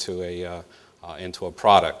idea into a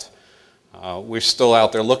product. we're still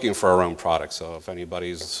out there looking for our own product. So if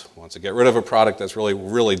anybody wants to get rid of a product that's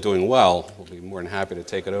really doing well, we'll be more than happy to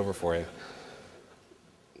take it over for you.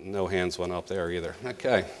 No hands went up there either.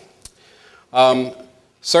 Okay.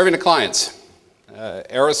 Serving the clients.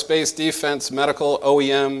 Aerospace, defense, medical,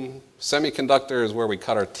 OEM, semiconductor is where we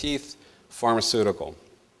cut our teeth, pharmaceutical.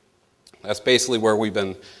 That's basically where we've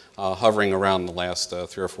been hovering around the last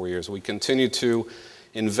 3 or 4 years. We continue to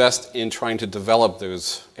invest in trying to develop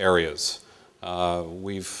those areas.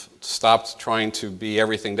 We've stopped trying to be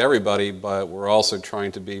everything to everybody, but we're also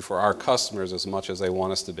trying to be for our customers as much as they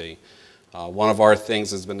want us to be. One of our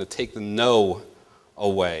things has been to take the no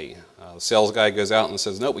away. The sales guy goes out and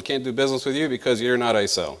says, nope, we can't do business with you because you're not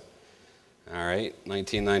ISO. All right,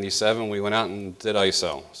 1997, we went out and did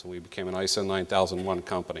ISO. So we became an ISO 9001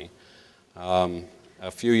 company.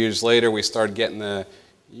 A few years later, we started getting the,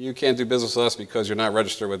 you can't do business with us because you're not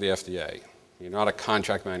registered with the FDA. You're not a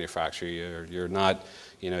contract manufacturer. You're not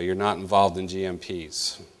involved in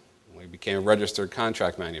GMPs. We became a registered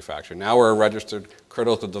contract manufacturer. Now we're a registered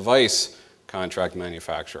critical device contract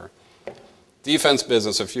manufacturer. Defense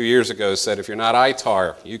business a few years ago said, if you're not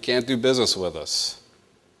ITAR, you can't do business with us.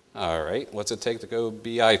 All right, what's it take to go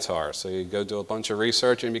be ITAR? So you go do a bunch of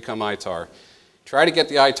research and become ITAR. Try to get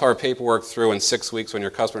the ITAR paperwork through in 6 weeks when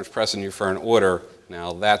your customer's pressing you for an order.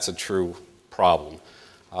 Now that's a true problem.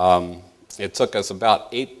 It took us about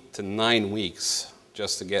 8 to 9 weeks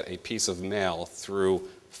just to get a piece of mail through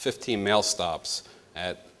 15 mail stops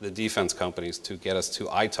at the defense companies to get us to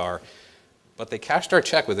ITAR. But they cashed our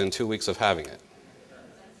check within 2 weeks of having it.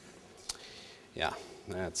 Yeah,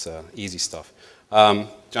 that's easy stuff.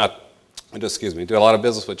 Excuse me, do a lot of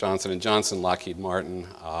business with Johnson & Johnson, Lockheed Martin,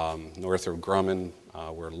 Northrop Grumman.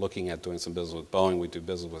 We're looking at doing some business with Boeing. We do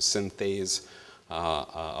business with Synthase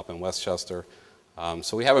up in Westchester.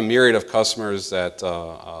 So we have a myriad of customers that,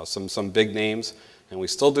 some big names, and we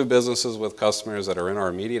still do businesses with customers that are in our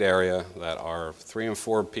immediate area that are 3 and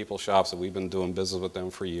 4 people shops that we've been doing business with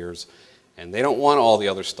them for years. And they don't want all the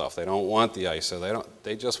other stuff. They don't want the ISO.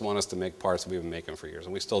 They just want us to make parts that we've been making for years,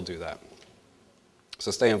 and we still do that.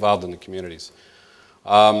 So stay involved in the communities.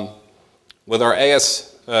 With our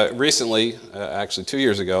AS, recently, actually 2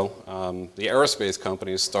 years ago, the aerospace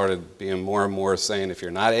companies started being more and more saying, if you're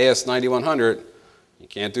not AS 9100, you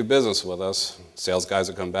can't do business with us. Sales guys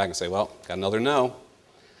would come back and say, well, got another no.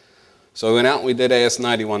 So we went out and we did AS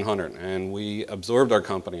 9100, and we absorbed our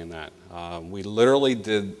company in that. We literally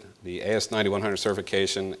did the AS 9100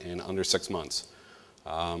 certification in under 6 months.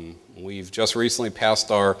 We've just recently passed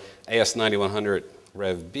our AS 9100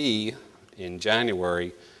 Rev B in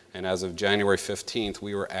January, and as of January 15th,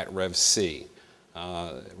 we were at Rev C.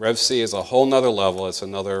 Rev C is a whole nother level. It's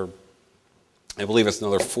another, I believe it's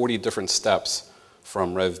another 40 different steps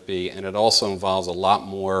from Rev B, and it also involves a lot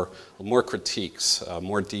more critiques,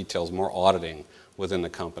 more details, more auditing within the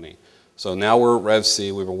company. So now we're at Rev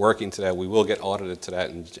C. We've been working to that. We will get audited to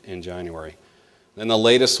that in January. Then the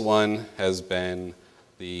latest one has been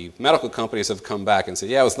the medical companies have come back and said,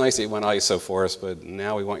 yeah, it was nice that you went ISO for us, but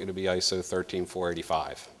now we want you to be ISO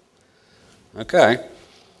 13485. Okay.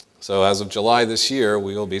 So as of July this year,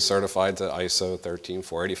 we will be certified to ISO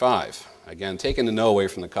 13485. Again, taking the no away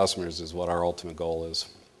from the customers is what our ultimate goal is.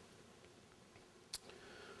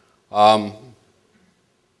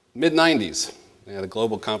 Mid-90s, the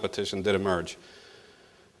global competition did emerge.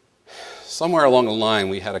 Somewhere along the line,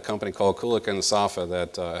 we had a company called Kulik & Safa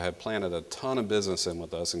that had planted a ton of business in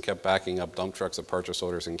with us and kept backing up dump trucks of purchase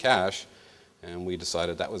orders in cash, and we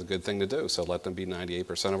decided that was a good thing to do, so let them be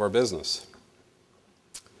 98% of our business.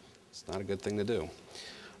 It's not a good thing to do.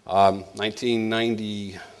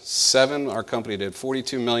 1997, our company did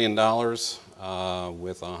 $42 million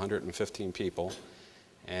with 115 people.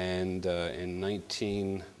 And in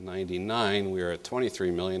 1999, we were at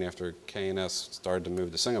 23 million after K&S started to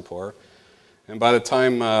move to Singapore. And by the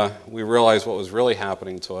time we realized what was really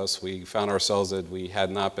happening to us, we found ourselves that we had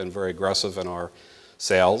not been very aggressive in our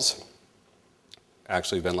sales.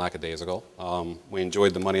 Actually, been lackadaisical. We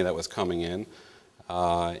enjoyed the money that was coming in.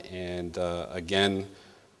 Again,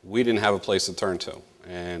 we didn't have a place to turn to.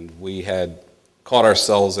 And we had caught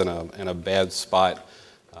ourselves in a bad spot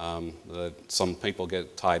that some people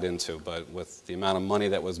get tied into. But with the amount of money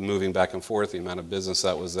that was moving back and forth, the amount of business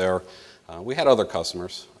that was there, we had other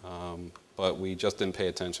customers, but we just didn't pay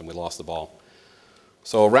attention. We lost the ball.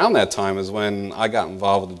 So around that time is when I got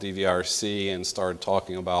involved with the DVIRC and started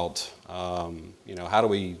talking about, how do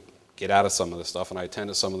we get out of some of this stuff? And I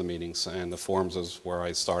attended some of the meetings, and the forums is where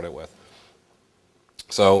I started with.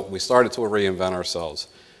 So we started to reinvent ourselves.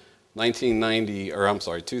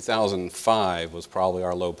 2005 was probably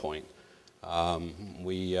our low point.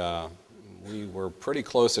 we were pretty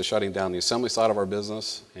close to shutting down the assembly side of our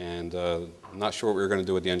business, and not sure what we were going to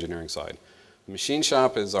do with the engineering side. The machine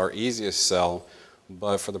shop is our easiest sell,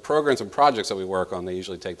 but for the programs and projects that we work on, they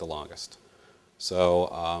usually take the longest.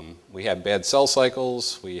 So we had bad sales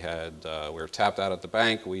cycles, we were tapped out at the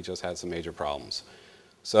bank, we just had some major problems.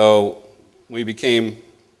 So we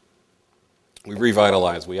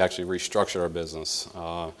revitalized, we actually restructured our business.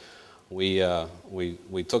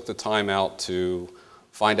 We took the time out to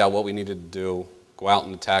find out what we needed to do, go out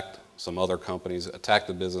and attack some other companies, attack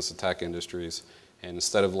the business, attack industries, and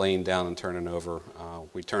instead of laying down and turning over,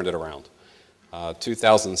 we turned it around.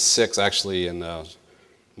 2006, actually in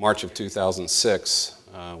March of 2006,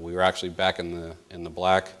 we were actually back in the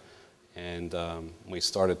black, and we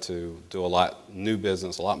started to do a lot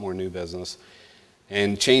more new business,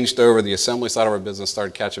 and changed over. The assembly side of our business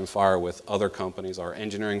started catching fire with other companies. Our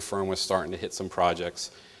engineering firm was starting to hit some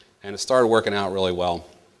projects, and it started working out really well.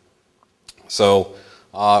 So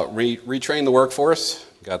retrained the workforce,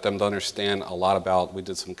 got them to understand a lot about, we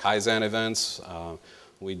did some Kaizen events,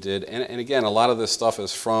 and again, a lot of this stuff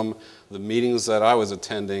is from the meetings that I was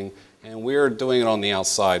attending, and we were doing it on the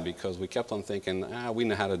outside because we kept on thinking, we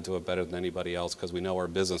know how to do it better than anybody else because we know our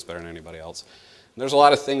business better than anybody else. And there's a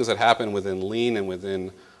lot of things that happen within lean and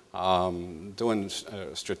within doing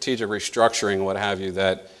strategic restructuring, what have you,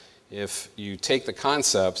 that if you take the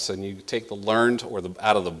concepts and you take the learned or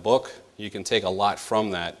out of the book, you can take a lot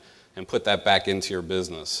from that and put that back into your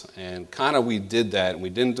business. And kind of we did that, and we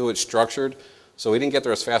didn't do it structured, so we didn't get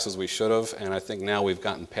there as fast as we should have, and I think now we've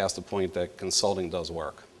gotten past the point that consulting does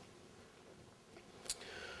work.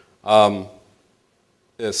 The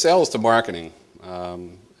sales to marketing,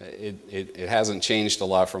 it hasn't changed a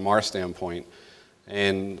lot from our standpoint,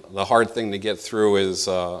 and the hard thing to get through is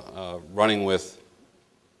running with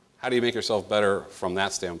how do you make yourself better from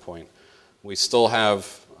that standpoint. We still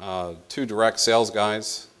have 2 direct sales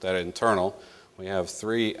guys that are internal. We have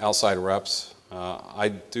 3 outside reps. I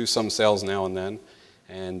do some sales now and then,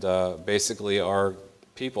 and basically our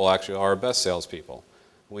people actually are our best salespeople.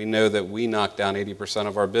 We know that we knock down 80%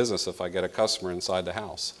 of our business if I get a customer inside the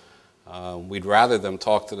house. We'd rather them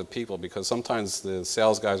talk to the people because sometimes the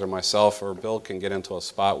sales guys or myself or Bill can get into a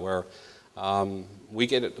spot where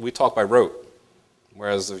we talk by rote.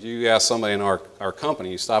 Whereas if you ask somebody in our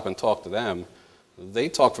company, you stop and talk to them, they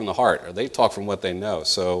talk from the heart, or they talk from what they know.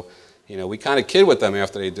 So, we kind of kid with them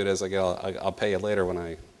after they do this. Like, I'll pay you later when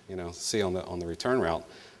I, see you on the return route.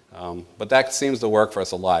 But that seems to work for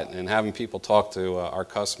us a lot. And having people talk to our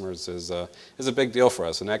customers is a big deal for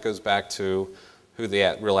us. And that goes back to who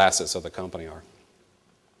the real assets of the company are.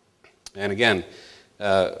 And again,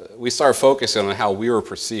 we started focusing on how we were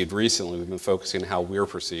perceived. Recently, we've been focusing on how we're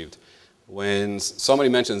perceived. When somebody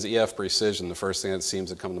mentions EF Precision, the first thing that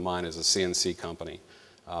seems to come to mind is a CNC company.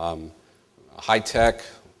 High-tech,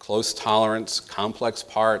 close tolerance, complex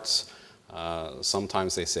parts.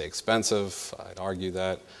 Sometimes they say expensive. I'd argue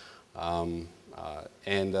that.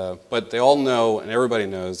 But they all know, and everybody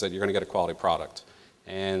knows, that you're going to get a quality product.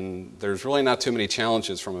 And there's really not too many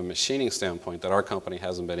challenges from a machining standpoint that our company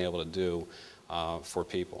hasn't been able to do for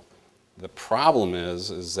people. The problem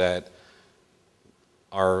is that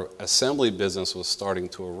our assembly business was starting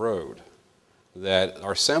to erode. That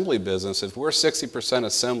our assembly business, if we're 60%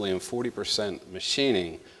 assembly and 40%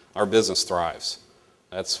 machining, our business thrives.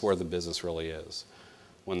 That's where the business really is.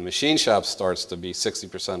 When the machine shop starts to be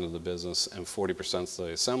 60% of the business and 40% the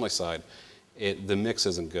assembly side, the mix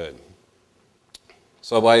isn't good.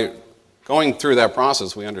 So by going through that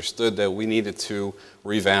process, we understood that we needed to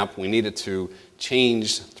revamp, we needed to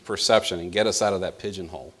change the perception and get us out of that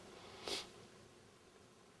pigeonhole.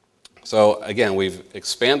 So again, we've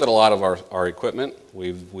expanded a lot of our equipment.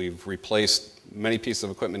 We've replaced many pieces of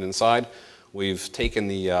equipment inside. We've taken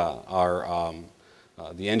the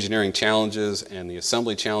engineering challenges and the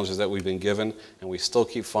assembly challenges that we've been given, and we still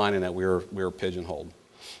keep finding that we're pigeonholed.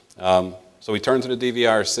 So we turned to the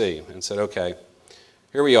DVIRC and said, okay,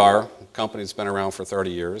 here we are, a company that's been around for 30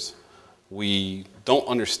 years. We don't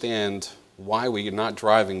understand why we're not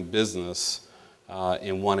driving business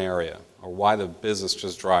in one area, or why the business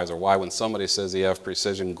just drives, or why when somebody says EF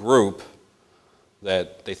Precision Group,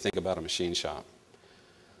 that they think about a machine shop.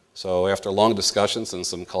 So after long discussions and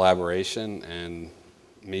some collaboration and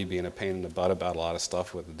me being a pain in the butt about a lot of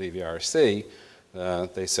stuff with the DVIRC,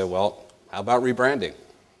 they said, well, how about rebranding?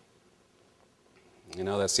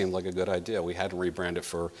 That seemed like a good idea. We hadn't rebranded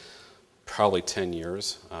for probably 10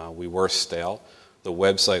 years. We were stale. The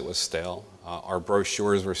website was stale. Our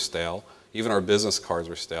brochures were stale. Even our business cards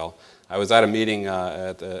were stale. I was at a meeting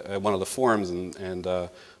at one of the forums, and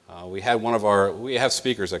we have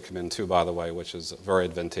speakers that come in too, by the way, which is very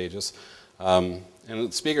advantageous. And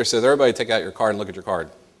the speaker says, everybody take out your card and look at your card.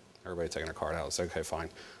 Everybody taking their card out. I said, okay, fine.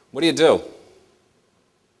 What do you do?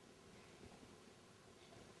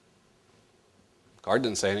 Card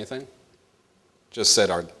didn't say anything. Just said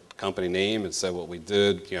our company name, it said what we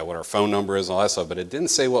did, you know, what our phone number is and all that stuff, but it didn't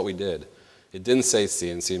say what we did. It didn't say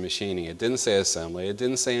CNC machining. It didn't say assembly. It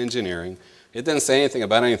didn't say engineering. It didn't say anything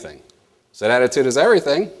about anything. It said attitude is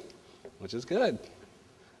everything, which is good.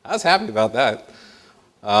 I was happy about that.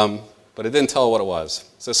 But it didn't tell what it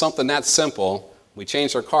was. So something that simple, we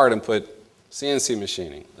changed our card and put CNC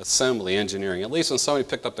machining, assembly, engineering. At least when somebody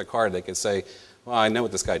picked up their card, they could say, well, I know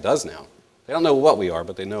what this guy does now. They don't know what we are,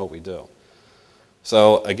 but they know what we do.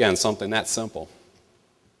 So again, something that simple.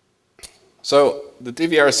 So the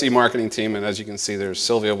DVIRC marketing team, and as you can see, there's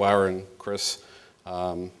Sylvia Weier and Chris.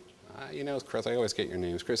 You know, Chris, I always get your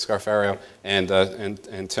names. Chris Scarfario and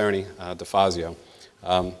Tony DeFazio.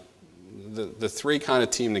 The three kind of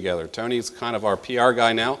team together. Tony's kind of our PR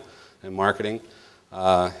guy now in marketing.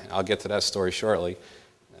 I'll get to that story shortly.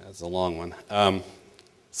 That's a long one.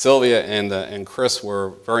 Sylvia and Chris were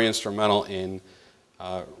very instrumental in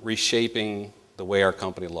reshaping the way our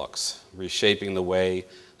company looks, reshaping the way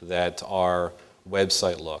that our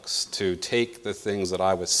website looks, to take the things that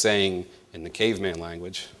I was saying in the caveman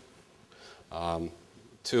language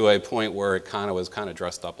to a point where it was kind of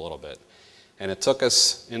dressed up a little bit. And it took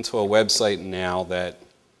us into a website now that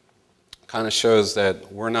kind of shows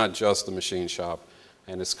that we're not just a machine shop,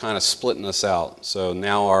 and it's kind of splitting us out. So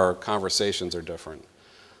now our conversations are different.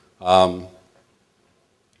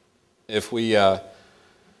 If we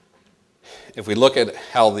look at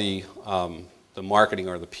how the marketing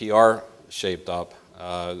or the PR shaped up,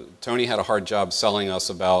 Tony had a hard job selling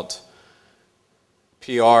us about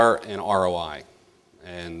PR and ROI,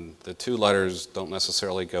 and the two letters don't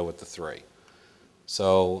necessarily go with the three.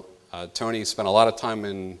 So Tony spent a lot of time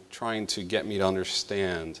in trying to get me to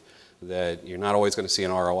understand that you're not always going to see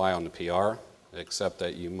an ROI on the PR, except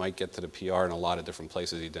that you might get to the PR in a lot of different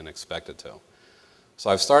places you didn't expect it to. So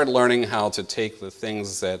I've started learning how to take the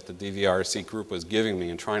things that the DVIRC group was giving me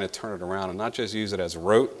and trying to turn it around and not just use it as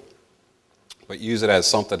rote, but use it as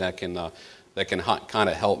something that can kind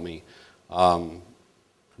of help me.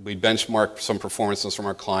 We benchmarked some performances from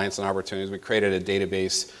our clients and opportunities. We created a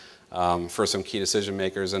database for some key decision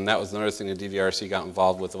makers, and that was another thing that DVIRC got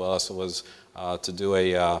involved with us, was to do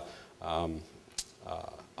a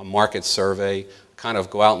market survey, kind of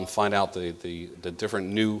go out and find out the different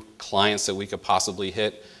new clients that we could possibly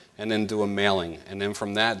hit, and then do a mailing, and then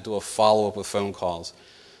from that do a follow-up with phone calls.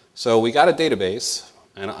 So we got a database,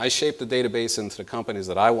 and I shaped the database into the companies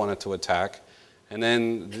that I wanted to attack, and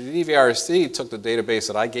then the DVIRC took the database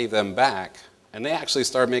that I gave them back, and they actually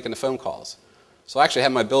started making the phone calls. So I actually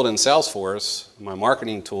had my built-in Salesforce, my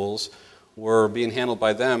marketing tools were being handled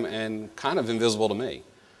by them and kind of invisible to me.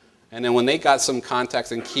 And then when they got some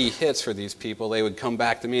contacts and key hits for these people, they would come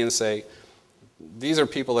back to me and say, these are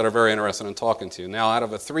people that are very interested in talking to you. Now, out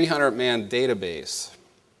of a 300-man database,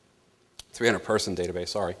 300-person database,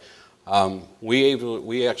 sorry,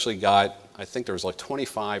 we actually got, I think there was like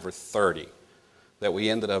 25 or 30 that we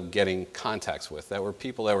ended up getting contacts with, that were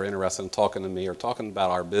people that were interested in talking to me or talking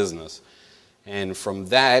about our business. And from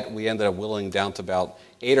that, we ended up whittling down to about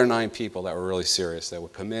 8 or 9 people that were really serious, that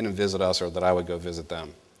would come in and visit us, or that I would go visit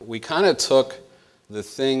them. We kind of took the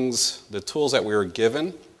things, the tools that we were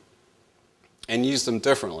given, and used them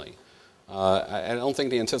differently. I don't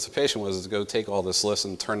think the anticipation was to go take all this list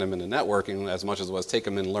and turn them into networking as much as it was take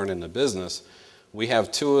them and learn in the business. We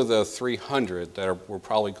have 2 of the 300 that we're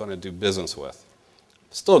probably going to do business with.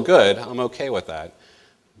 Still good, I'm okay with that.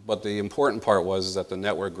 But the important part was that the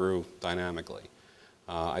network grew dynamically.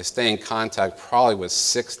 I stay in contact probably with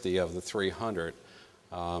 60 of the 300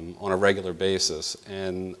 on a regular basis.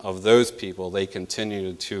 And of those people, they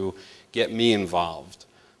continue to get me involved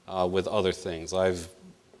with other things. I've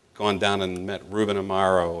gone down and met Ruben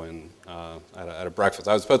Amaro at a breakfast.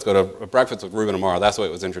 I was supposed to go to a breakfast with Ruben Amaro. That's the way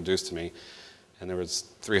it was introduced to me. And there was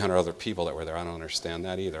 300 other people that were there. I don't understand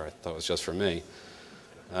that either. I thought it was just for me.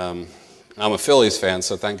 I'm a Phillies fan,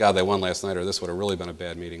 so thank God they won last night, or this would have really been a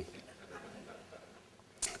bad meeting.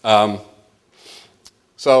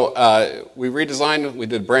 So we redesigned, we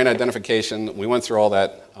did brand identification, we went through all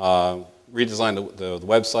that, redesigned the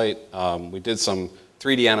website, we did some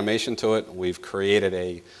 3D animation to it, we've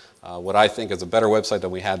created what I think is a better website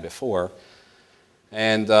than we had before.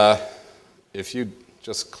 And if you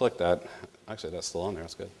just click that, actually that's still on there,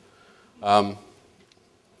 that's good.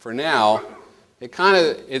 For now,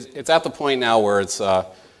 it's at the point now where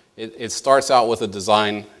it starts out with a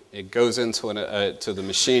design, it goes into to the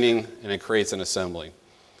machining, and it creates an assembly.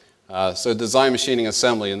 So design, machining,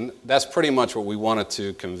 assembly, and that's pretty much what we wanted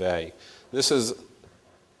to convey. This is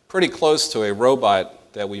pretty close to a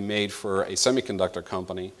robot that we made for a semiconductor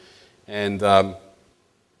company, and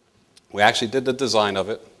we actually did the design of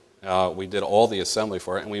it. We did all the assembly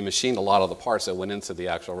for it, and we machined a lot of the parts that went into the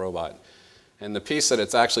actual robot. And the piece that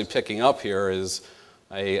it's actually picking up here is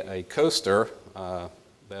a coaster,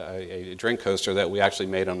 a drink coaster that we actually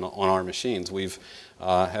made on our machines. We've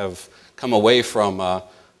have come away from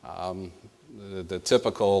the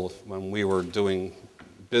typical, when we were doing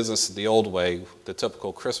business the old way, the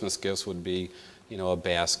typical Christmas gifts would be, you know, a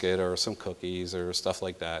basket or some cookies or stuff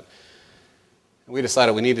like that. And we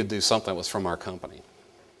decided we needed to do something that was from our company.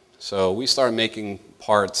 So we started making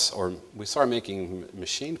parts, or we started making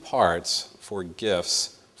machined parts for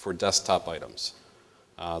gifts for desktop items.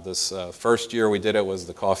 This first year we did it was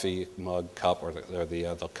the coffee mug cup, or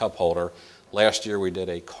the cup holder. Last year we did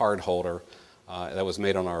a card holder that was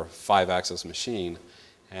made on our 5-axis machine.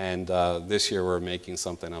 And this year we're making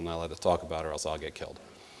something I'm not allowed to talk about or else I'll get killed.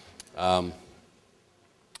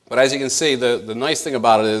 But as you can see, the nice thing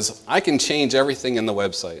about it is I can change everything in the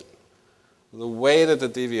website. The way that the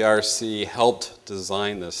DVIRC helped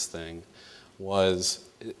design this thing was,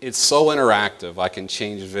 it's so interactive. I can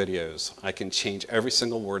change videos. I can change every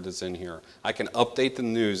single word that's in here. I can update the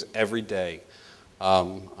news every day.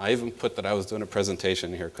 I even put that I was doing a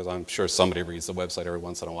presentation here because I'm sure somebody reads the website every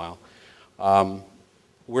once in a while.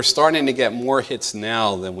 We're starting to get more hits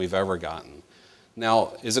now than we've ever gotten.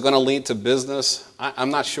 Now, is it going to lead to business? I'm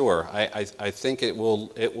not sure. I think it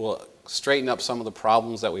will straighten up some of the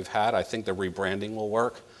problems that we've had. I think the rebranding will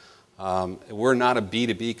work. We're not a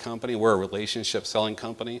B2B company. We're a relationship selling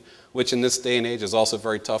company, which in this day and age is also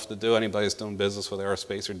very tough to do. Anybody who's doing business with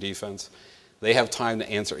aerospace or defense, they have time to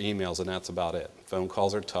answer emails, and that's about it. Phone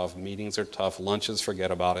calls are tough. Meetings are tough. Lunches,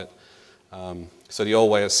 forget about it. So the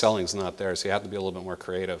old way of selling is not there, so you have to be a little bit more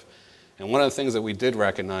creative. And one of the things that we did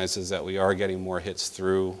recognize is that we are getting more hits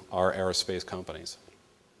through our aerospace companies.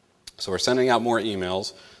 So we're sending out more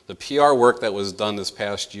emails. The PR work that was done this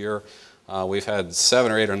past year, we've had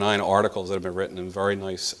 7 or 8 or 9 articles that have been written in very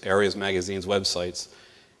nice areas, magazines, websites.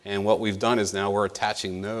 And what we've done is now we're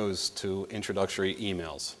attaching those to introductory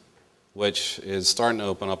emails, which is starting to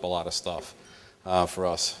open up a lot of stuff for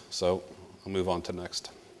us. So I'll move on to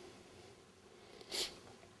next.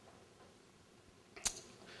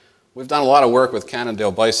 We've done a lot of work with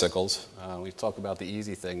Cannondale bicycles. We talk about the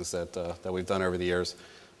easy things that we've done over the years.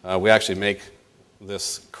 We actually make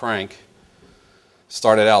this crank.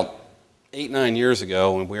 Started out 8-9 years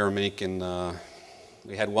ago when we were making,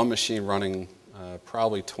 we had one machine running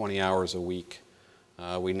probably 20 hours a week.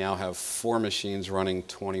 We now have 4 machines running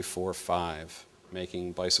 24/5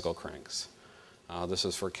 making bicycle cranks. This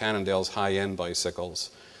is for Cannondale's high-end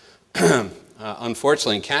bicycles.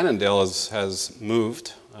 Unfortunately, Cannondale has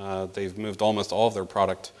moved. They've moved almost all of their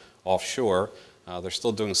product offshore. They're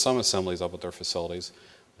still doing some assemblies up at their facilities,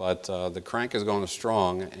 but the crank is going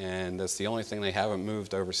strong, and that's the only thing they haven't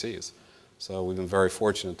moved overseas. So we've been very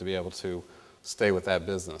fortunate to be able to stay with that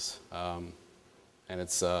business, and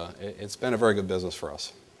it's been a very good business for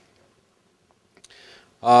us.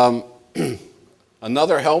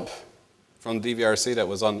 Another help from DVIRC that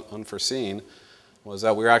was unforeseen was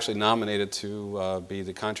that we were actually nominated to be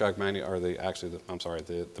the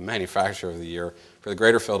the manufacturer of the year for the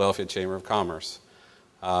Greater Philadelphia Chamber of Commerce.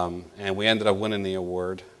 And we ended up winning the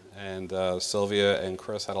award, and Sylvia and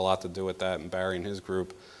Chris had a lot to do with that, and Barry and his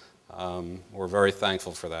group. We're very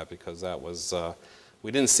thankful for that, because that was,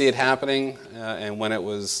 we didn't see it happening, and when it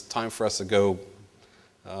was time for us to go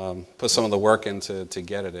put some of the work in to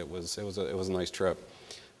get it, it was a nice trip.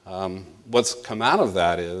 What's come out of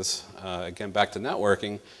that is, again, back to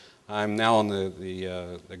networking, I'm now on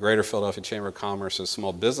the Greater Philadelphia Chamber of Commerce's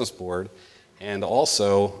Small Business Board, and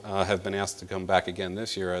also have been asked to come back again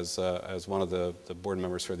this year as one of the board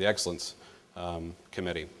members for the Excellence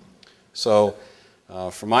Committee. So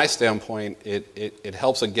from my standpoint, it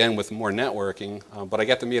helps again with more networking, but I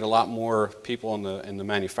get to meet a lot more people in the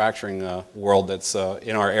manufacturing world that's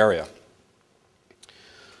in our area.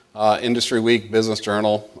 Industry Week, Business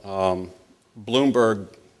Journal, Bloomberg,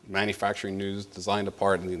 Manufacturing News, Design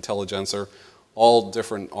Department, The Intelligencer, all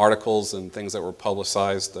different articles and things that were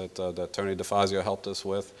publicized that Tony DeFazio helped us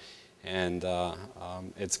with, and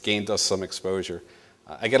it's gained us some exposure.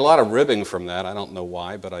 I get a lot of ribbing from that. I don't know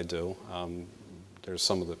why, but I do. There's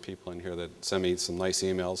some of the people in here that send me some nice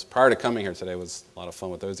emails. Prior to coming here today was a lot of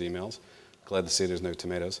fun with those emails. Glad to see there's no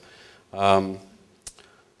tomatoes.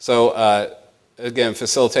 Again,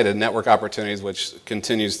 facilitated network opportunities, which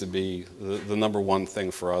continues to be the #1 thing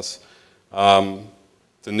for us.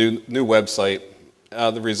 The new website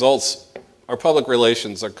the results, our public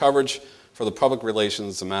relations, our coverage for the public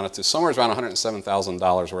relations amounted to somewhere around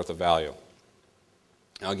 $107,000 worth of value.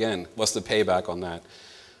 Now again, what's the payback on that?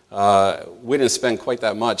 We didn't spend quite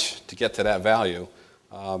that much to get to that value,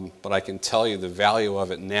 but I can tell you the value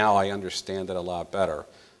of it now, I understand it a lot better.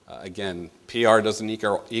 Again, PR doesn't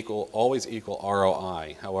always equal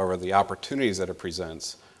ROI. However, the opportunities that it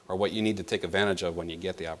presents are what you need to take advantage of when you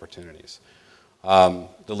get the opportunities. The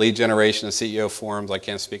lead generation of CEO forums, I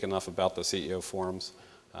can't speak enough about the CEO forums.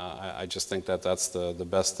 I just think that that's the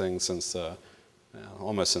best thing since,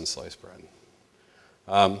 almost since sliced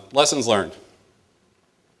bread. Lessons learned.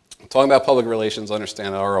 Talking about public relations,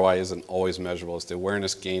 understand that ROI isn't always measurable. It's the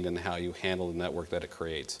awareness gained and how you handle the network that it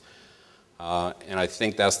creates. And I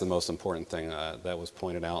think that's the most important thing that was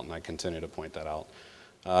pointed out, and I continue to point that out.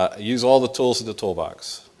 Use all the tools in the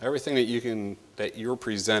toolbox. Everything that you're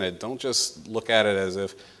presented, don't just look at it as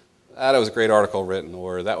if, that was a great article written,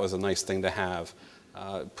 or that was a nice thing to have.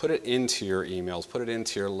 Put it into your emails, put it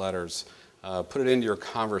into your letters, put it into your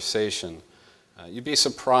conversation. You'd be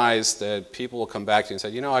surprised that people will come back to you and say,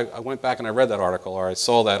 you know, I went back and I read that article, or I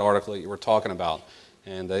saw that article that you were talking about,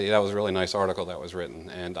 and that was a really nice article that was written.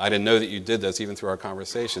 And I didn't know that you did this even through our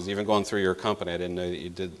conversations. Even going through your company, I didn't know that you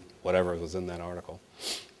did whatever was in that article.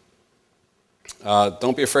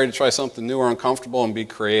 Don't be afraid to try something new or uncomfortable, and be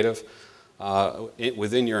creative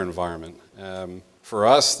within your environment. For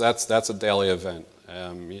us, that's a daily event.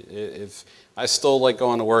 I still like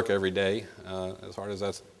going to work every day, as hard as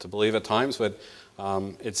that's to believe at times, but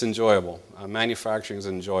it's enjoyable. Manufacturing is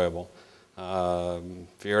enjoyable.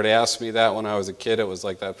 If you were to ask me that when I was a kid, it was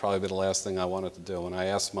like that'd probably be the last thing I wanted to do. When I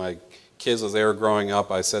asked my kids as they were growing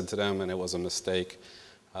up, I said to them, and it was a mistake,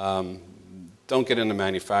 don't get into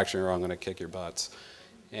manufacturing or I'm going to kick your butts.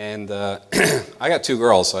 And I got 2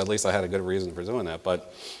 girls, so at least I had a good reason for doing that.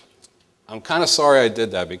 But I'm kind of sorry I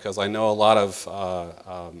did that, because I know a lot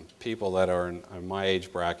of people that are in my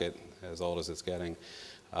age bracket, as old as it's getting.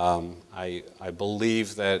 I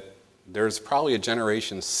believe that there's probably a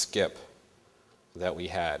generation skip that we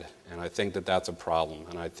had, and I think that that's a problem.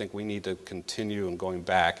 And I think we need to continue and going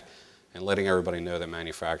back and letting everybody know that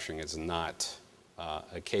manufacturing is not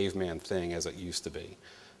a caveman thing as it used to be.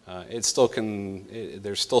 It still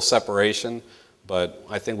there's still separation, but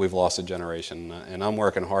I think we've lost a generation, and I'm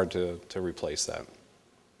working hard to replace that.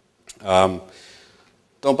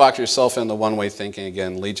 Don't box yourself into one-way thinking.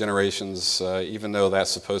 Again, lead generations, even though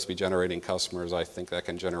that's supposed to be generating customers, I think that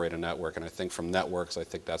can generate a network, and I think from networks, I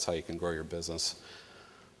think that's how you can grow your business.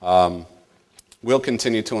 We'll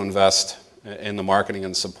continue to invest in the marketing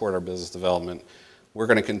and support our business development. We're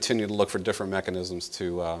going to continue to look for different mechanisms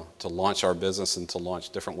to launch our business and to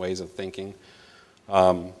launch different ways of thinking.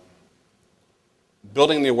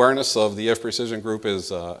 Building the awareness of the EF Precision Group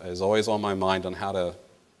is always on my mind on how to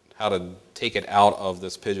take it out of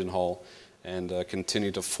this pigeonhole and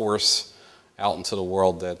continue to force out into the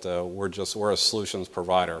world that we're a solutions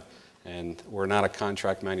provider, and we're not a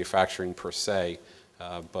contract manufacturing per se,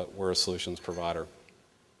 but we're a solutions provider.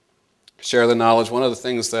 Share the knowledge. One of the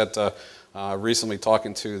things that recently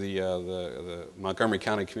talking to the Montgomery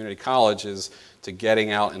County Community College is to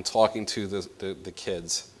getting out and talking to the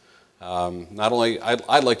kids. Not only,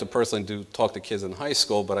 I'd like to personally talk to kids in high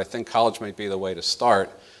school, but I think college might be the way to start,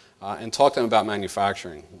 and talk to them about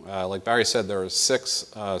manufacturing. Like Barry said, there are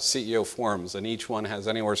 6 CEO forums, and each one has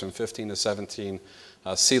anywhere from 15 to 17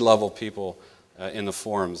 C-level people in the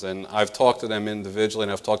forums. And I've talked to them individually,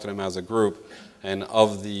 and I've talked to them as a group, and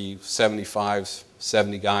of the 75,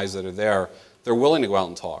 70 guys that are there, they're willing to go out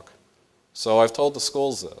and talk. So I've told the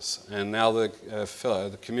schools this, and now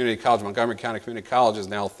the community college, Montgomery County Community College, is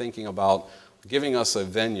now thinking about giving us a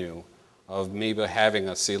venue of maybe having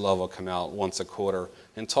a C-level come out once a quarter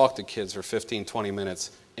and talk to kids for 15, 20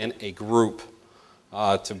 minutes in a group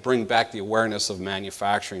to bring back the awareness of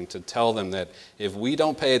manufacturing, to tell them that if we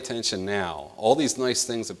don't pay attention now, all these nice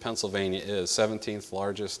things that Pennsylvania is, 17th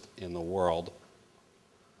largest in the world,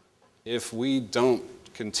 if we don't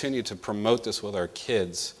continue to promote this with our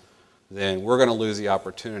kids, then we're going to lose the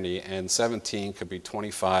opportunity, and 17 could be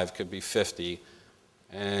 25, could be 50,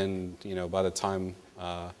 and by the time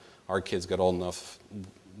our kids get old enough,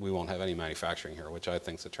 we won't have any manufacturing here, which I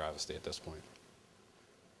think is a travesty at this point.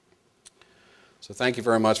 So thank you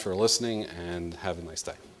very much for listening, and have a nice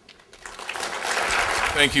day.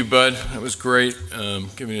 Thank you, Bud. That was great,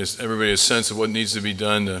 giving everybody a sense of what needs to be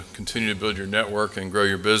done to continue to build your network and grow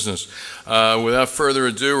your business. Without further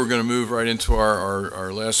ado, we're going to move right into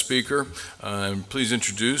our last speaker. Please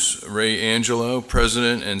introduce Ray Angelo,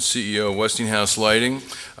 President and CEO of Westinghouse Lighting.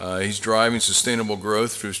 He's driving sustainable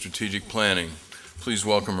growth through strategic planning. Please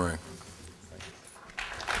welcome Ray.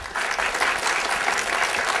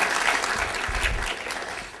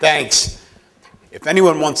 Thanks. If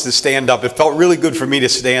anyone wants to stand up, it felt really good for me to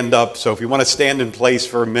stand up, so if you want to stand in place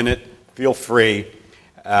for a minute, feel free.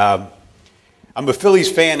 I'm a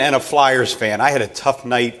Phillies fan and a Flyers fan. I had a tough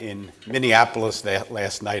night in Minneapolis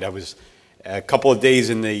last night. I was a couple of days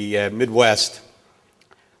in the Midwest,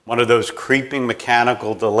 one of those creeping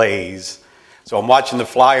mechanical delays. So I'm watching the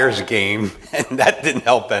Flyers game, and that didn't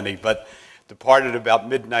help any, but departed about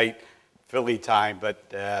midnight Philly time. But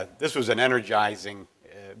this was an energizing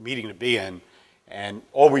meeting to be in, and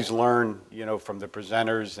always learn, you know, from the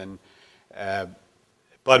presenters. And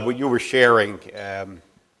Bud, what you were sharing,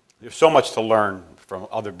 there's so much to learn from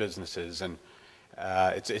other businesses, and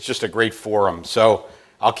it's just a great forum. So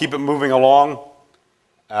I'll keep it moving along.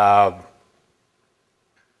 A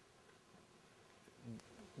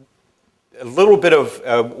little bit of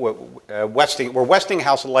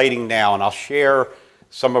Westinghouse Lighting now, and I'll share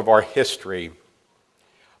some of our history.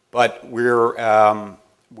 But we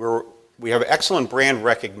have excellent brand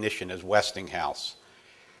recognition as Westinghouse.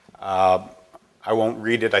 I won't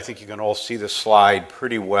read it. I think you can all see the slide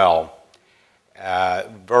pretty well.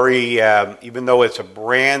 Even though it's a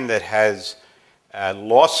brand that has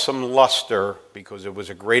lost some luster because it was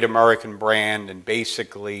a great American brand and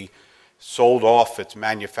basically sold off its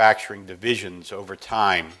manufacturing divisions over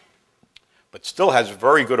time, but still has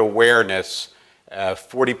very good awareness,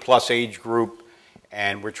 40-plus age group,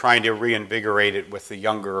 and we're trying to reinvigorate it with the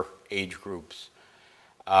younger age groups.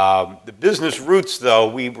 The business roots, though,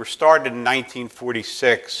 we were started in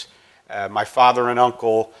 1946. My father and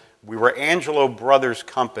uncle, we were Angelo Brothers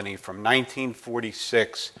Company from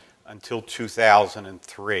 1946 until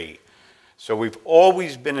 2003. So we've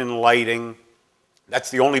always been in lighting. That's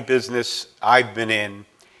the only business I've been in,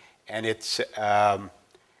 and it's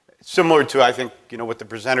similar to, I think, you know, what the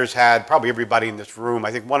presenters had, probably everybody in this room.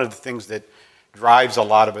 I think one of the things that drives a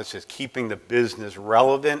lot of us is keeping the business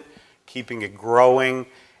relevant, keeping it growing,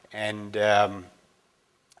 and you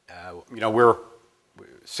know, we're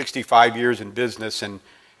 65 years in business, and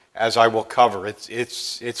as I will cover,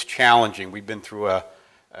 it's challenging. We've been through a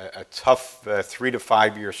tough 3 to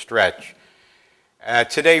 5 year stretch.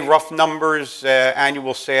 Today, rough numbers,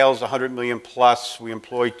 annual sales, 100 million plus. We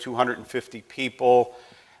employ 250 people.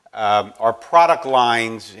 Our product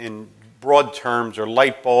lines in broad terms are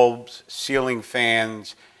light bulbs, ceiling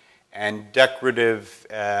fans, and decorative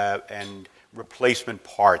and replacement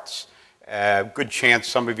parts. Good chance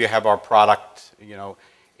some of you have our product, you know,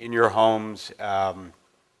 in your homes. Our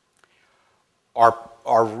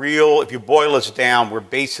real, if you boil us down, we're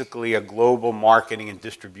basically a global marketing and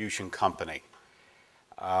distribution company.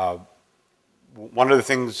 One of the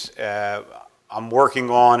things I'm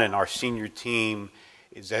working on and our senior team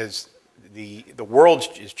is, as the world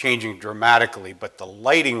is changing dramatically, but the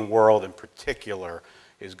lighting world in particular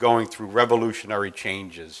is going through revolutionary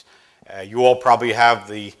changes. You all probably have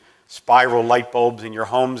the spiral light bulbs in your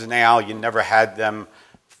homes now. You never had them,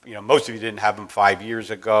 you know, most of you didn't have them 5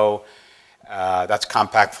 years ago. That's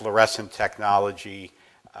compact fluorescent technology.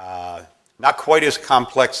 Not quite as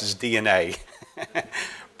complex as DNA.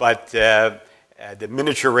 But the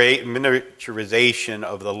miniaturization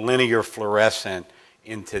of the linear fluorescent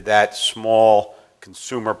into that small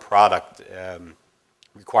consumer product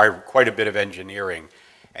required quite a bit of engineering.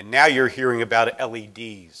 And now you're hearing about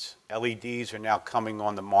LEDs. LEDs are now coming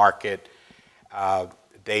on the market.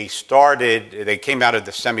 They came out of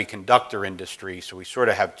the semiconductor industry, so we sort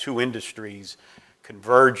of have two industries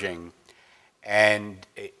converging. And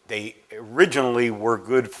they originally were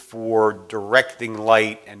good for directing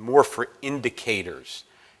light and more for indicators.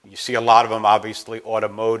 You see a lot of them, obviously,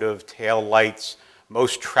 automotive, tail lights.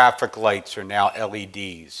 Most traffic lights are now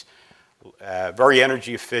LEDs. Very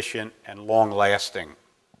energy efficient and long lasting.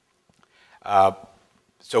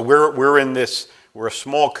 So we're a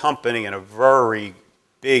small company in a very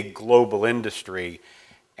big global industry.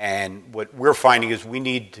 And what we're finding is we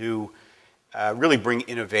need to really bring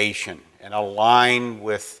innovation and align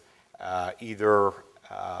with either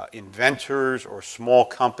inventors or small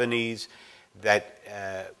companies that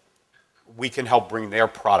we can help bring their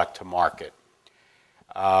product to market.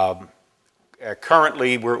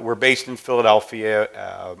 Currently, we're based in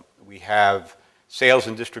Philadelphia. We have sales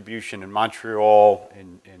and distribution in Montreal,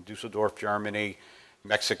 in Dusseldorf, Germany,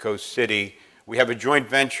 Mexico City. We have a joint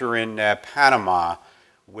venture in Panama,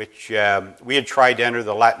 which we had tried to enter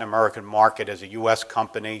the Latin American market as a U.S.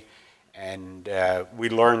 company, and we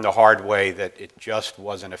learned the hard way that it just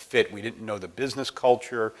wasn't a fit. We didn't know the business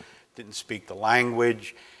culture, didn't speak the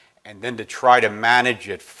language, and then to try to manage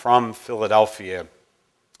it from Philadelphia,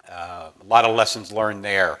 a lot of lessons learned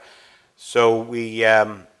there. So we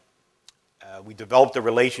we developed a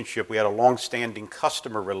relationship. We had a long-standing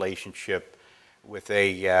customer relationship with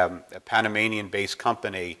a Panamanian-based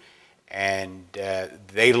company, and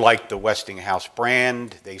they liked the Westinghouse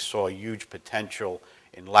brand. They saw huge potential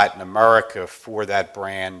in Latin America for that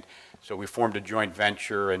brand. So we formed a joint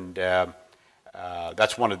venture, and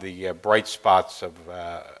that's one of the bright spots of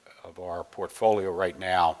our portfolio right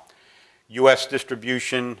now. U.S.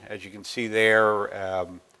 distribution, as you can see there,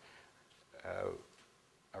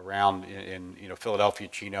 around in Philadelphia,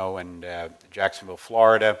 Chino, and Jacksonville,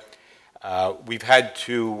 Florida. We've had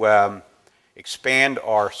to expand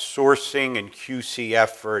our sourcing and QC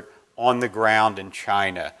effort on the ground in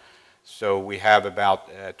China. So we have about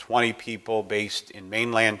 20 people based in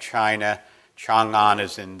mainland China. Chang'an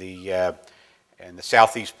is in the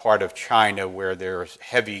southeast part of China, where there's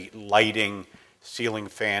heavy lighting, ceiling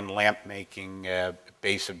fan, lamp making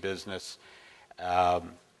base of business.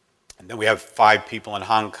 And then we have 5 people in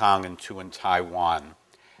Hong Kong and 2 in Taiwan.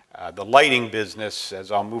 The lighting business,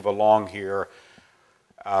 as I'll move along here,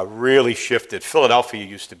 really shifted. Philadelphia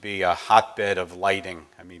used to be a hotbed of lighting.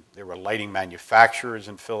 I mean, there were lighting manufacturers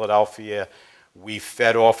in Philadelphia. We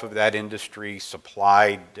fed off of that industry,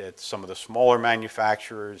 supplied some of the smaller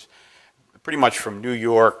manufacturers, pretty much from New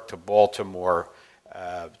York to Baltimore,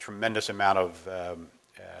 tremendous amount of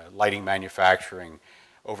lighting manufacturing.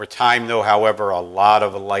 Over time, though, however, a lot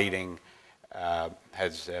of the lighting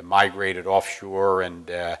has migrated offshore,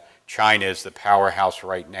 and China is the powerhouse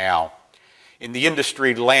right now. In the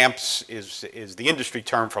industry, lamps is the industry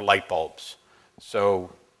term for light bulbs.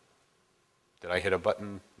 So, did I hit a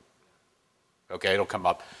button? Okay, it'll come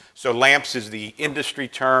up. So lamps is the industry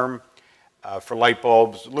term for light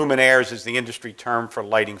bulbs. Luminaires is the industry term for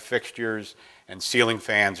lighting fixtures, and ceiling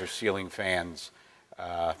fans are ceiling fans.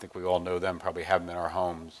 I think we all know them, probably have them in our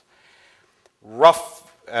homes.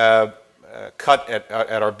 Rough cut at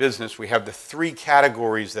our business, we have the 3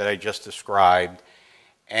 categories that I just described,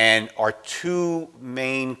 and our 2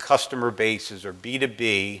 main customer bases are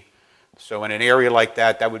B2B. So in an area like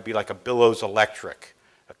that, that would be like a Billows Electric,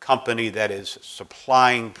 a company that is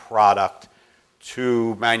supplying product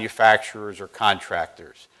to manufacturers or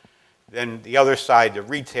contractors. Then the other side, the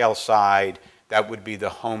retail side, that would be the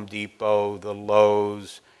Home Depot, the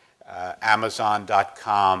Lowe's,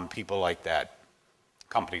 Amazon.com, people like that,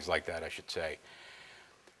 companies like that, I should say.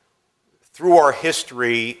 Through our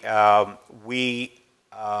history, while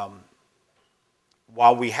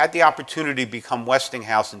we had the opportunity to become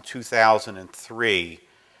Westinghouse in 2003,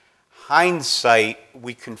 hindsight,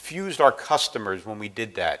 we confused our customers when we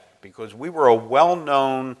did that, because we were a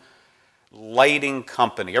well-known lighting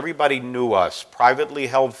company. Everybody knew us. Privately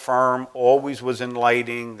held firm, always was in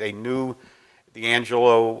lighting. They knew the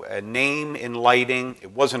Angelo name in lighting.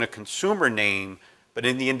 It wasn't a consumer name, but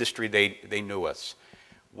in the industry they knew us.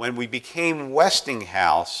 When we became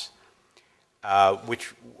Westinghouse,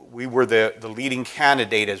 which we were the leading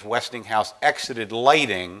candidate as Westinghouse exited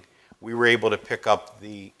lighting, we were able to pick up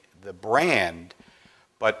the brand,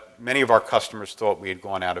 but many of our customers thought we had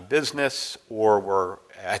gone out of business, or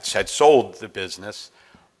had sold the business,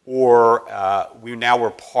 or we now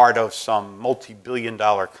were part of some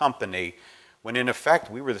multi-billion-dollar company, when in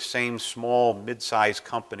effect we were the same small, mid-sized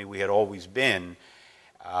company we had always been.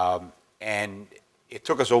 And it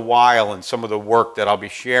took us a while, and some of the work that I'll be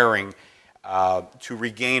sharing, to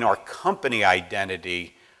regain our company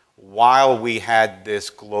identity while we had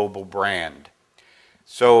this global brand.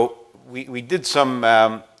 So we did some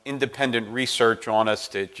independent research on us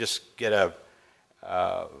to just get a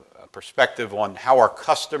perspective on how our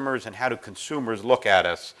customers and how do consumers look at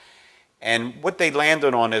us. And what they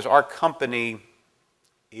landed on is our company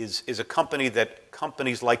is a company that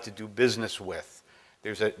companies like to do business with.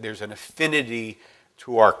 There's an affinity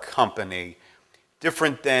to our company,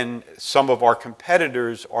 different than some of our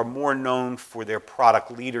competitors are more known for their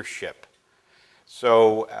product leadership.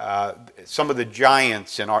 So some of the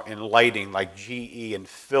giants in lighting, like GE and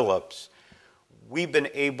Philips, we've been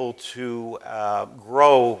able to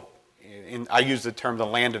grow I use the term the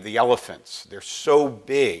land of the elephants. They're so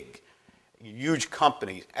big, huge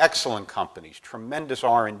companies, excellent companies, tremendous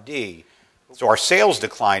R&D. So our sales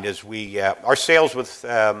declined as our sales with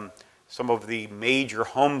some of the major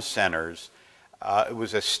home centers, it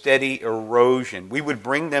was a steady erosion. We would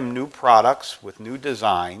bring them new products with new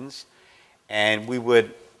designs, and we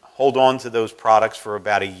would hold on to those products for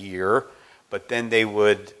about a year, but then they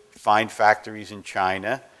would find factories in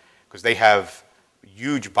China, because they have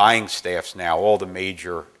huge buying staffs now, all the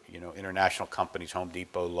major international companies, Home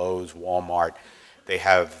Depot, Lowe's, Walmart, they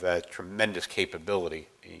have tremendous capability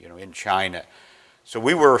in China. So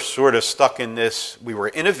we were sort of stuck in this. We were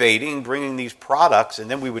innovating, bringing these products, and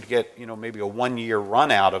then we would get, maybe a 1-year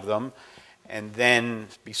run out of them, and then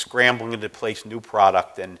be scrambling to place new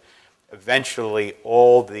product. And eventually,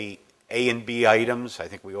 all the A and B items, I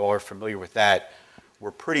think we all are familiar with that,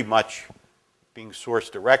 were pretty much being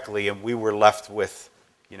sourced directly, and we were left with,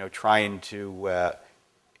 trying to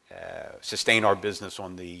sustain our business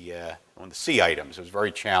on the C items. It was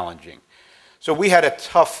very challenging. So we had a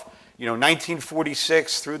tough,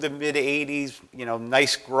 1946 through the mid '80s,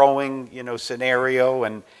 nice growing, scenario,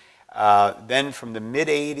 and then from the mid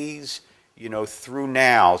 '80s, through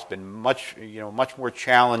now, it's been much more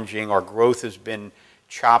challenging. Our growth has been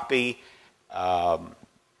choppy, and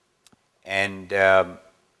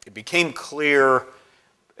it became clear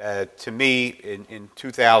to me in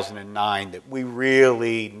 2009 that we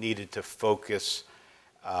really needed to focus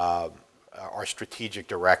our strategic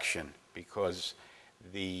direction, because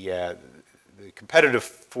the competitive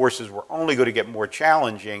forces were only going to get more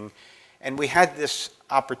challenging, and we had this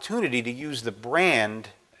opportunity to use the brand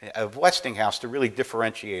of Westinghouse to really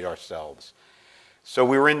differentiate ourselves. So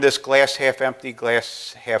we were in this glass half empty,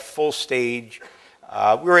 glass half full stage.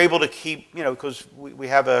 We were able to keep, because we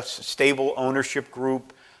have a stable ownership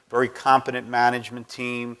group, very competent management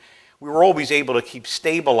team. We were always able to keep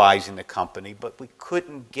stabilizing the company, but we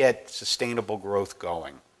couldn't get sustainable growth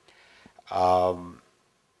going.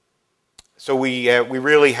 So we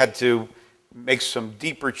really had to make some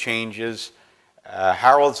deeper changes.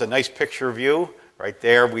 Harold's a nice picture of you right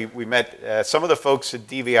there. We met some of the folks at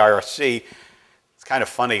DVIRC. It's kind of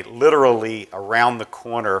funny, literally around the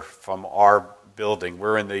corner from our building.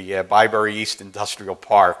 We're in the Byberry East Industrial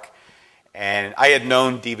Park. And I had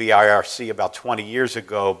known DVIRC about 20 years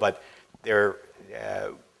ago, but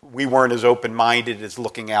we weren't as open-minded as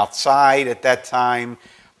looking outside at that time.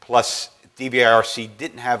 Plus, DVIRC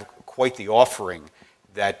didn't have quite the offering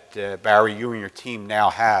that Barry, you and your team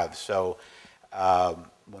now have. So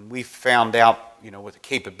when we found out, what the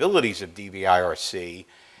capabilities of DVIRC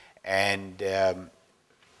and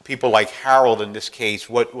people like Harold in this case,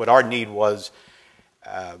 what our need was,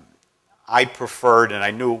 I preferred, and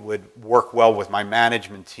I knew it would work well with my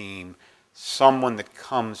management team, someone that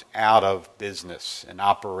comes out of business and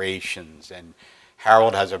operations. And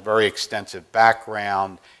Harold has a very extensive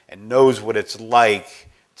background and knows what it's like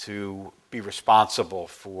to be responsible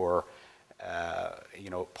for,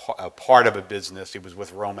 a part of a business. He was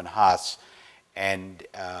with Roman Haas, and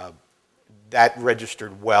that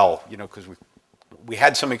registered well, because we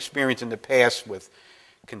had some experience in the past with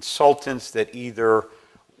consultants that either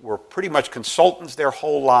were pretty much consultants their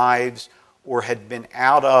whole lives or had been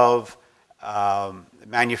out of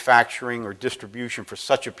manufacturing or distribution for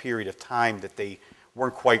such a period of time that they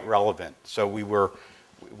weren't quite relevant. So we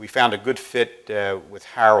found a good fit with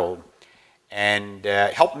Harold, and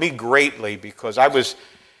helped me greatly, because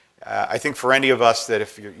I think for any of us that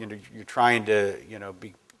if you're trying to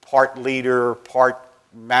be part leader, part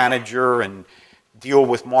manager, and deal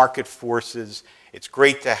with market forces, it's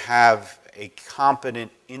great to have a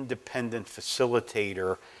competent, independent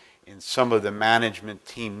facilitator in some of the management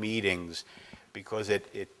team meetings, because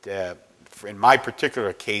in my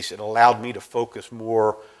particular case, it allowed me to focus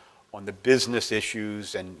more on the business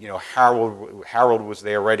issues. And Harold was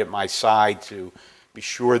there right at my side to be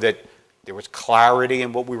sure that there was clarity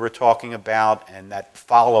in what we were talking about, and that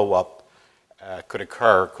follow-up could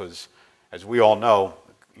occur, because as we all know,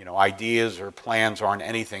 ideas or plans aren't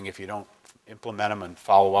anything if you don't implement them and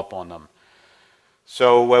follow up on them.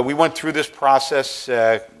 So we went through this process,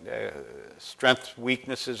 strengths,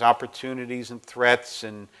 weaknesses, opportunities, and threats,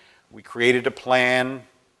 and we created a plan,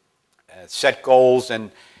 set goals,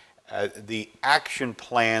 and the action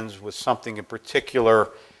plans was something in particular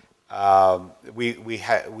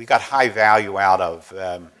we got high value out of.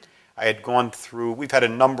 I had gone through, we've had a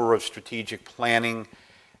number of strategic planning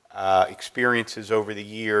experiences over the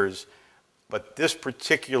years, but this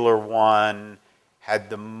particular one had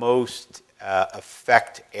the most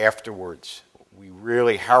effect afterwards.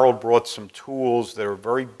 Harold brought some tools that are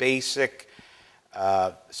very basic,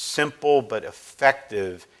 simple, but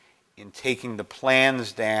effective in taking the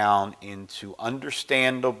plans down into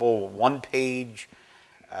understandable one-page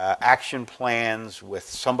action plans with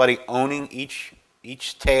somebody owning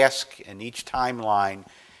each task and each timeline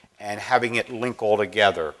and having it link all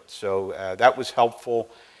together. So that was helpful.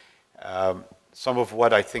 Some of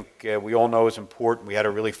what I think we all know is important. We had to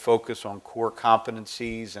really focus on core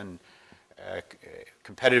competencies and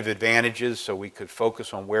competitive advantages so we could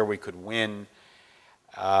focus on where we could win.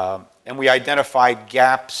 And we identified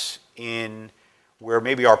gaps in where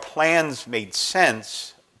maybe our plans made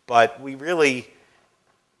sense, but we really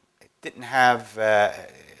didn't have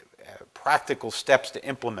practical steps to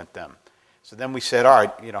implement them. So then we said, all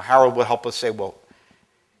right, Harold would help us say, well,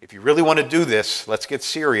 if you really want to do this, let's get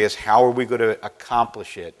serious. How are we going to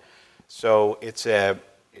accomplish it? So it's a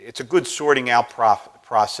good sorting out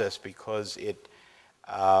process because it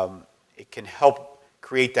can help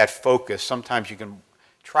create that focus. Sometimes you can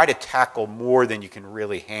try to tackle more than you can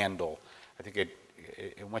really handle. I think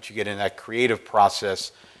once you get in that creative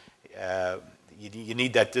process, you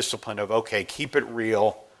need that discipline of, okay, keep it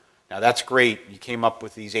real. Now that's great. You came up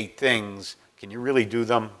with these 8 things. Can you really do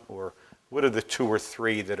them? Or what are the 2 or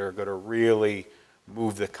 3 that are going to really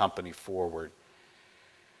move the company forward?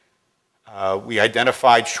 We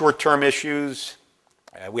identified short-term issues.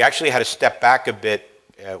 We actually had to step back a bit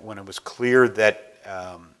when it was clear that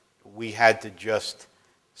we had to just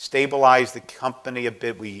stabilize the company a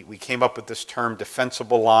bit. We came up with this term,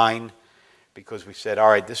 defensible line, because we said, all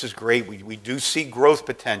right, this is great. We do see growth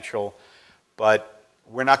potential, but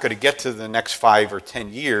we're not going to get to the next 5 or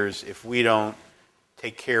 10 years if we don't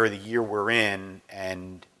take care of the year we're in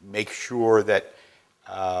and make sure that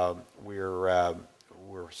we're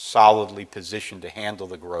solidly positioned to handle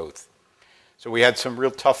the growth. So we had some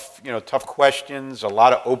real tough questions, a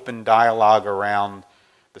lot of open dialogue around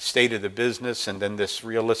the state of the business, and then this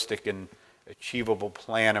realistic and achievable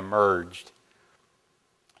plan emerged.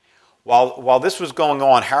 While this was going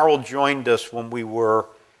on, Harold joined us when we were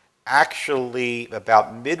actually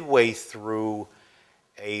about midway through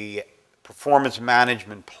a performance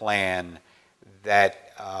management plan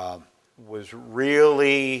that was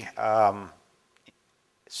really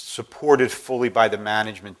supported fully by the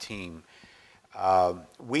management team.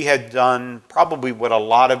 We had done probably what a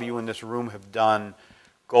lot of you in this room have done: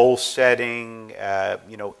 goal setting,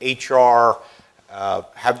 HR,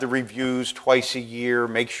 have the reviews twice a year,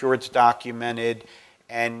 make sure it's documented,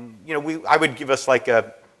 and I would give us like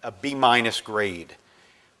a B- grade,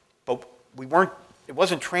 but it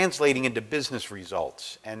wasn't translating into business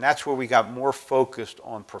results, and that's where we got more focused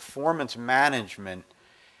on performance management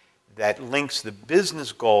that links the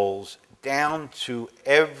business goals down to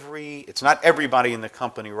it's not everybody in the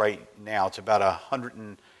company right now, it's about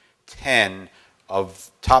 110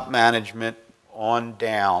 of top management on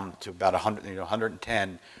down to about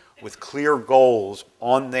 110 with clear goals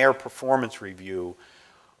on their performance review,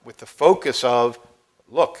 with the focus of,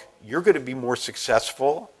 look, you're going to be more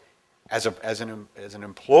successful as an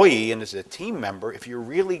employee and as a team member if you're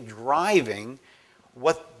really driving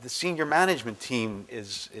what the senior management team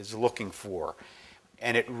is looking for.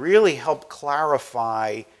 And it really helped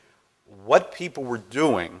clarify what people were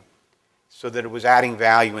doing so that it was adding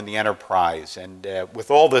value in the enterprise. And with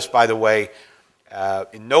all this, by the way,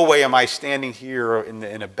 in no way am I standing here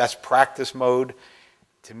in a best practice mode.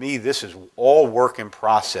 To me, this is all work in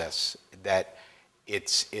process, that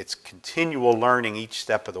it's continual learning each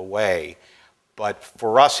step of the way. But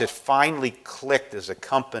for us, it finally clicked as a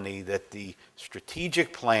company that the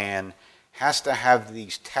strategic plan has to have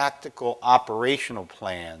these tactical operational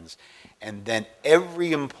plans, and then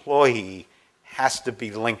every employee has to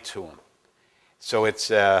be linked to them. So it's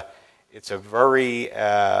a very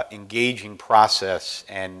engaging process,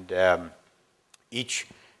 and each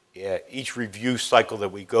review cycle that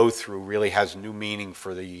we go through really has new meaning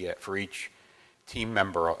for each team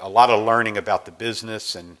member. A lot of learning about the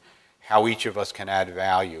business and how each of us can add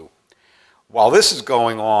value. While this is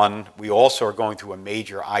going on, we also are going through a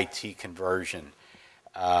major IT conversion.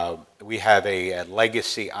 We have a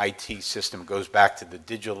legacy IT system that goes back to the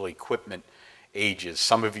digital equipment ages.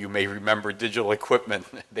 Some of you may remember digital equipment.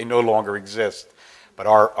 They no longer exist. But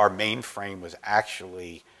our mainframe was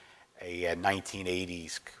actually a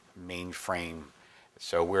 1980s mainframe.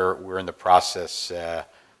 So we're in the process,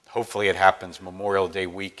 hopefully it happens Memorial Day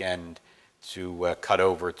weekend, to cut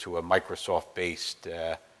over to a Microsoft-based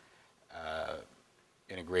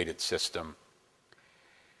integrated system.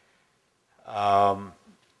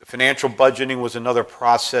 Financial budgeting was another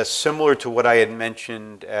process similar to what I had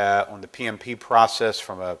mentioned on the PMP process.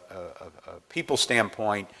 From a people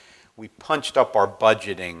standpoint, we punched up our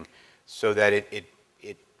budgeting so that it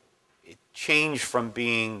changed from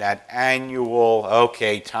being that annual,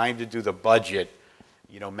 okay, time to do the budget,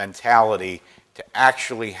 mentality, to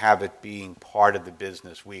actually have it being part of the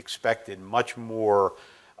business. We expected much more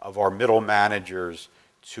of our middle managers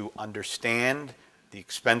to understand the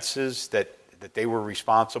expenses that they were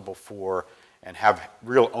responsible for and have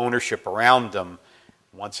real ownership around them,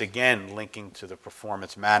 once again linking to the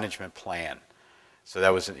performance management plan. So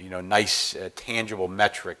that was a nice tangible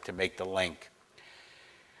metric to make the link.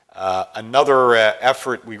 Another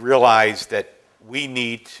effort, we realized that we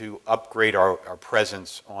need to upgrade our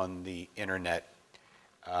presence on the internet.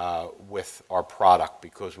 with our product,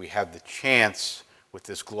 because we have the chance with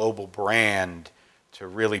this global brand to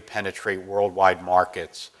really penetrate worldwide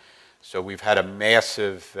markets. So we've had a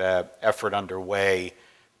massive effort underway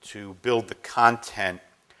to build the content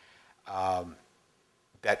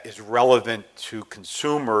that is relevant to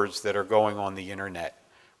consumers that are going on the internet.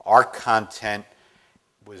 Our content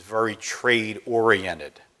was very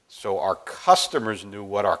trade-oriented, so our customers knew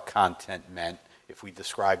what our content meant if we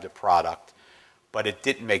described a product, but it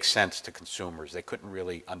didn't make sense to consumers. They couldn't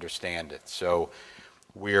really understand it. So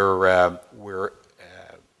we're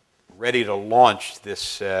ready to launch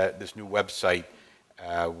this new website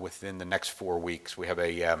within the next 4 weeks. We have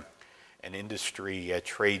an industry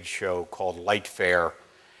trade show called Light Fair.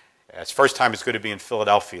 It's the first time it's going to be in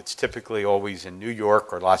Philadelphia. It's typically always in New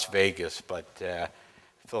York or Las Vegas, but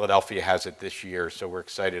Philadelphia has it this year, so we're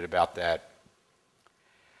excited about that.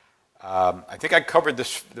 I think I covered the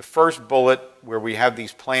first bullet, where we have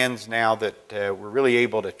these plans now that we're really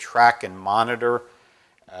able to track and monitor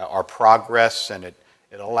our progress, and it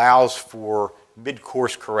allows for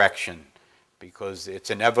mid-course correction, because it's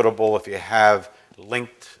inevitable if you have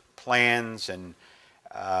linked plans and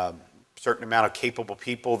certain amount of capable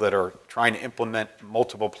people that are trying to implement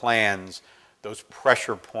multiple plans, those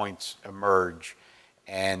pressure points emerge,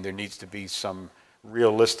 and there needs to be some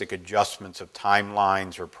realistic adjustments of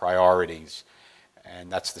timelines or priorities.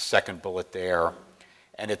 And that's the second bullet there.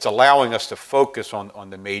 And it's allowing us to focus on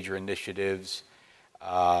the major initiatives.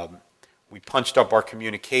 We punched up our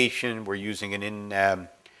communication. We're using an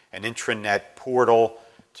intranet portal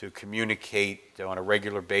to communicate on a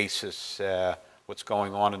regular basis what's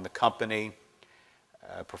going on in the company.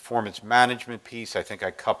 Performance management piece, I think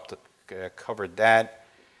I covered that.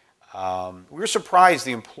 We were surprised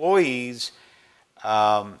the employees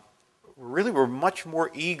really were much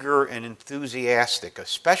more eager and enthusiastic,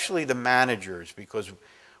 especially the managers, because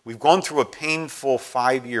we've gone through a painful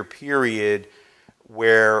 5-year period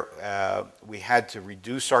where we had to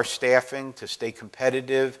reduce our staffing to stay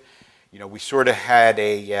competitive. You know, we sort of had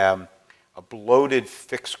a bloated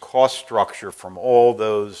fixed cost structure from all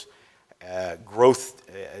those growth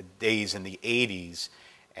days in the 80s.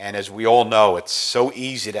 And as we all know, it's so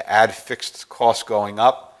easy to add fixed costs going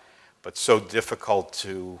up, but so difficult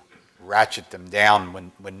to ratchet them down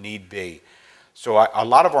when need be. So a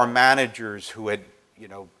lot of our managers who had,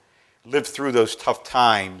 lived through those tough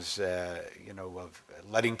times, of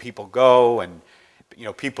letting people go, and,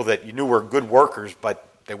 people that you knew were good workers, but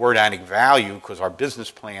they weren't adding value because our business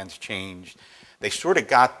plans changed, they sort of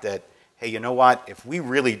got that, hey, you know what, if we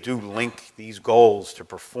really do link these goals to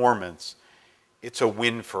performance, it's a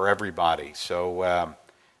win for everybody. So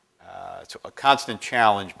it's a constant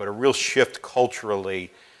challenge, but a real shift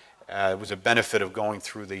culturally. It was a benefit of going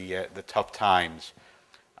through the tough times.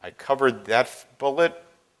 I covered that bullet.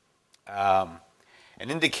 An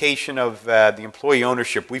indication of the employee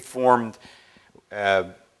ownership. We formed,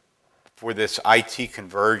 for this IT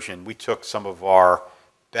conversion, we took some of our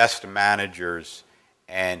best managers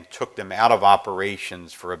and took them out of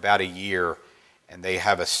operations for about a year, and they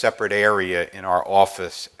have a separate area in our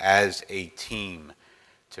office as a team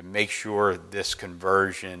to make sure this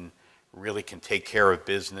conversion really can take care of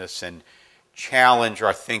business and challenge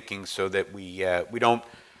our thinking so that we don't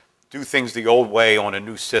do things the old way on a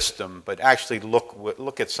new system, but actually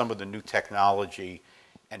look at some of the new technology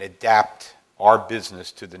and adapt our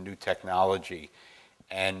business to the new technology.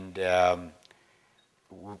 And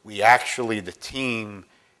we actually, the team,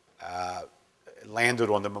 landed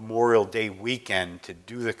on the Memorial Day weekend to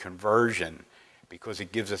do the conversion because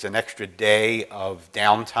it gives us an extra day of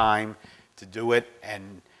downtime to do it,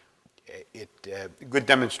 and a good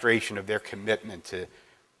demonstration of their commitment to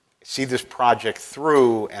see this project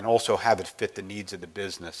through and also have it fit the needs of the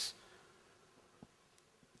business.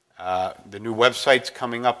 The new website's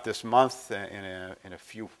coming up this month in a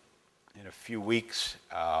few weeks.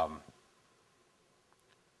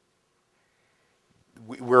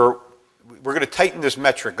 We're going to tighten this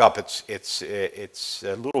metric up. It's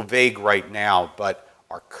a little vague right now, but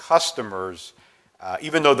our customers,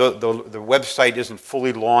 even though the website isn't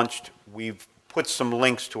fully launched, we've put some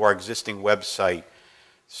links to our existing website.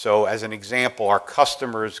 So as an example, our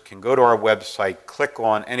customers can go to our website, click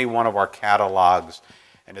on any one of our catalogs,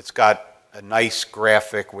 and it's got a nice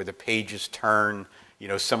graphic where the pages turn,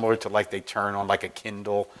 similar to like they turn on like a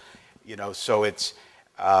Kindle, so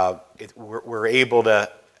we're able to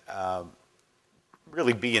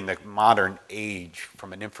really be in the modern age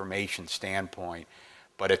from an information standpoint,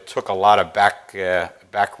 but it took a lot of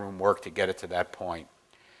backroom work to get it to that point.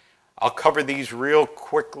 I'll cover these real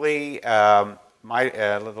quickly. The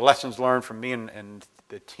lessons learned from me and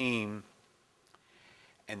the team.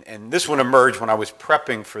 and this one emerged when I was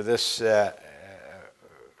prepping for this,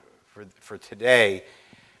 for today.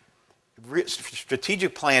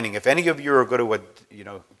 Strategic planning, if any of you are going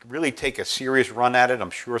to, really take a serious run at it,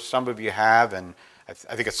 I'm sure some of you have, and I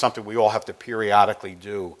think it's something we all have to periodically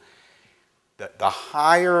do. The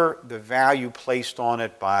higher the value placed on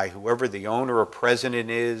it by whoever the owner or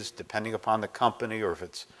president is, depending upon the company, or if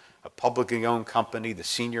it's a publicly owned company, the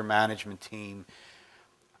senior management team.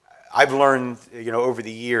 I've learned, over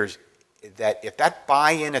the years that if that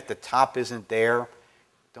buy-in at the top isn't there,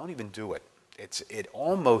 don't even do it. It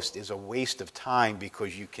almost is a waste of time,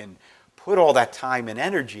 because you can put all that time and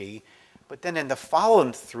energy, but then the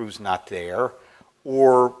follow-through's not there,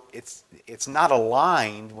 or it's not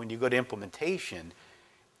aligned when you go to implementation.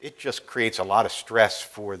 It just creates a lot of stress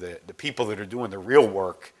for the people that are doing the real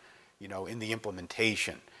work, in the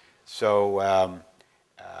implementation. So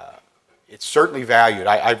it's certainly valued.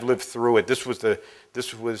 I've lived through it. This was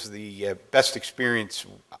the best experience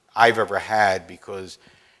I've ever had, because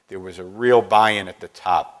there was a real buy-in at the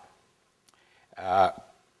top.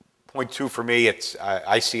 Point two for me,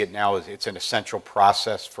 I see it now as it's an essential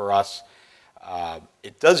process for us.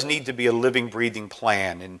 It does need to be a living, breathing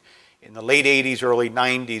plan. And in the late 80s, early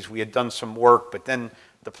 90s, we had done some work, but then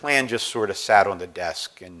the plan just sort of sat on the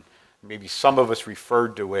desk, and maybe some of us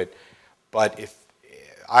referred to it. But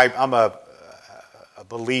I'm a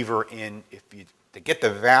believer in, to get the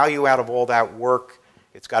value out of all that work,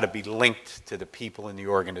 it's got to be linked to the people in the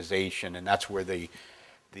organization, and that's where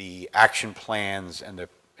the action plans and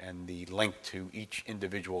the link to each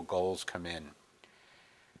individual goals come in.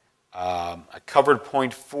 I covered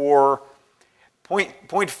point 4.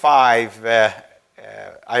 Point 5,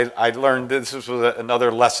 I learned this was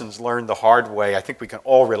another lessons learned the hard way. I think we can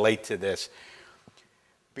all relate to this.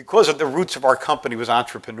 Because of the roots of our company was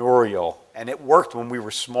entrepreneurial, and it worked when we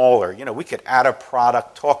were smaller. We could add a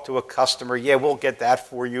product, talk to a customer, yeah, we'll get that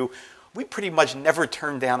for you. We pretty much never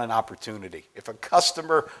turned down an opportunity. If a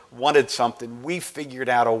customer wanted something, we figured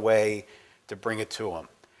out a way to bring it to them.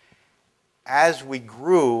 As we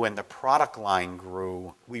grew and the product line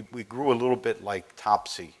grew, we grew a little bit like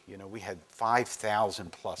Topsy. We had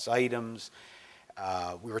 5,000 plus items.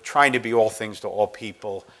 We were trying to be all things to all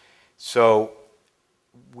people. So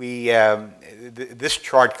this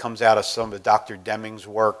chart comes out of some of Dr. Deming's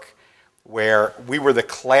work, where we were the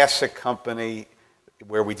classic company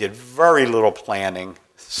where we did very little planning,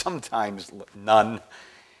 sometimes none,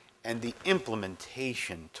 and the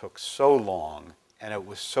implementation took so long, and it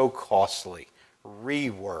was so costly.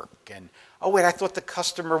 Rework, and oh wait, I thought the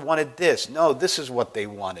customer wanted this. No, this is what they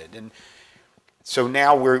wanted. And so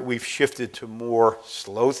now we've shifted to more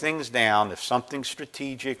slow things down. If something's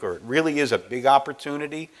strategic, or it really is a big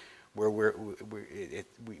opportunity where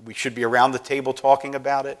we should be around the table talking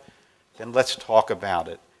about it, then let's talk about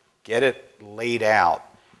it. Get it laid out.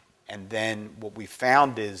 And then what we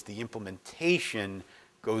found is the implementation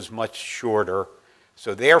goes much shorter.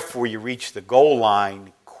 So therefore, you reach the goal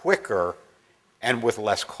line quicker and with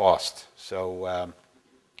less cost. So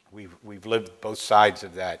we've lived both sides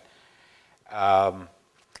of that.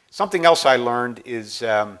 Something else I learned is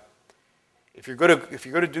if you're going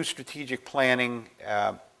to do strategic planning,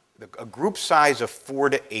 a group size of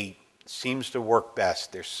 4 to 8 seems to work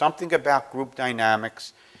best. There's something about group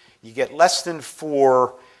dynamics. You get less than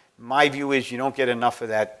 4. My view is you don't get enough of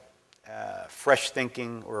that fresh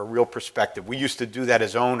thinking or a real perspective. We used to do that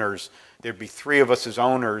as owners. There'd be 3 of us as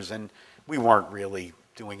owners, and we weren't really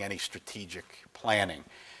doing any strategic planning.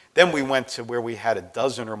 Then we went to where we had a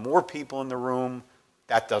dozen or more people in the room.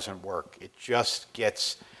 That doesn't work. It just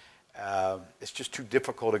gets, it's just too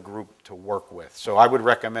difficult a group to work with. So I would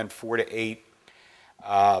recommend 4 to 8.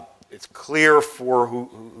 It's clear for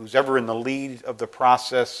who's ever in the lead of the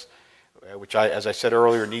process, which as I said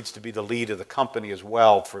earlier, needs to be the lead of the company as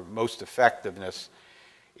well for most effectiveness,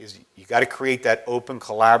 is you got to create that open,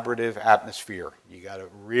 collaborative atmosphere. You got to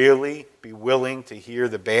really be willing to hear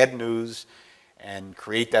the bad news and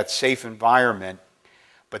create that safe environment.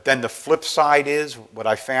 But then the flip side is, what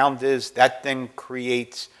I found is that then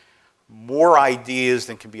creates more ideas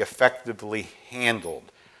than can be effectively handled.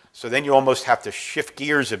 So then you almost have to shift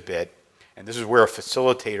gears a bit, and this is where a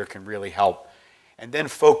facilitator can really help. And then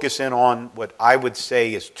focus in on what I would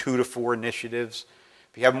say is 2 to 4 initiatives.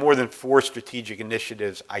 If you have more than 4 strategic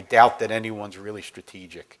initiatives, I doubt that anyone's really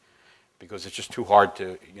strategic, because it's just too hard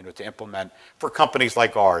to implement for companies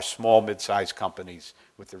like ours, small, mid-sized companies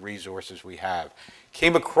with the resources we have.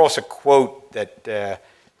 Came across a quote that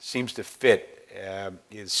seems to fit,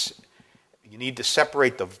 is you need to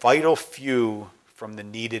separate the vital few from the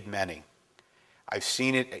needed many. I've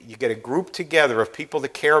seen it. You get a group together of people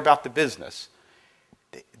that care about the business.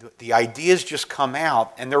 the ideas just come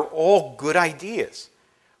out, and they're all good ideas,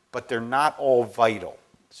 but they're not all vital.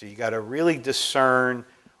 So you got to really discern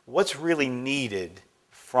what's really needed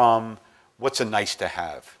from what's a nice to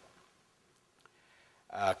have.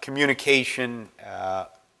 Communication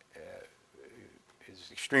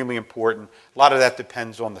is extremely important. A lot of that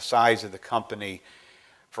depends on the size of the company.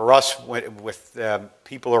 For us, with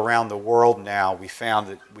people around the world now, we found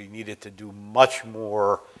that we needed to do much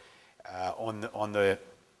more on the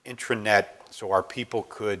intranet, so our people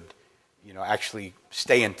could, actually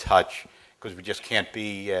stay in touch, because we just can't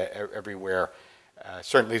be everywhere.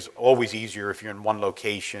 Certainly, it's always easier if you're in one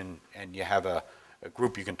location and you have a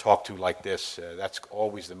group you can talk to like this. That's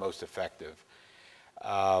always the most effective.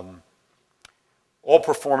 All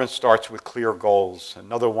performance starts with clear goals.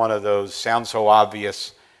 Another one of those sounds so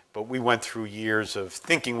obvious, but we went through years of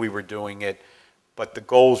thinking we were doing it, but the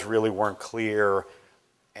goals really weren't clear,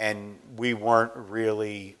 and we weren't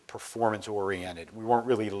really performance oriented. We weren't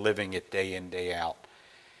really living it day in, day out.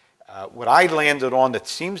 What I landed on that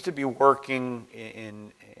seems to be working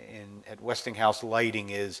at Westinghouse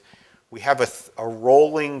Lighting is we have a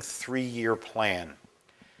rolling 3-year plan.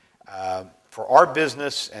 For our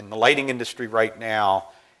business and the lighting industry right now,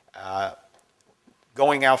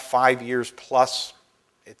 going out 5 years plus,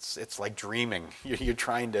 it's like dreaming. You're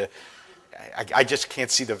trying to, I just can't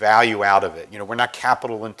see the value out of it. We're not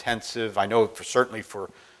capital intensive. I know certainly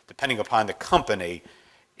depending upon the company,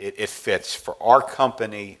 it fits. For our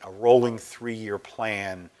company, a rolling 3-year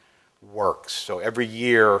plan works. So every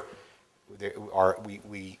year,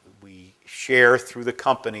 we share through the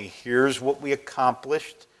company, here's what we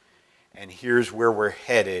accomplished, and here's where we're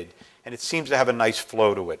headed. And it seems to have a nice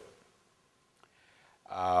flow to it.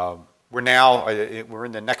 We're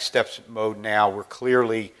in the next steps mode now. We're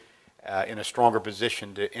clearly in a stronger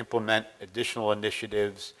position to implement additional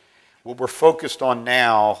initiatives. What we're focused on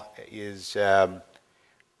now is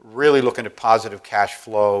really looking at positive cash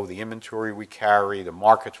flow, the inventory we carry, the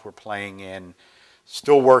markets we're playing in,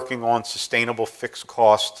 still working on sustainable fixed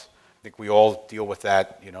costs. I think we all deal with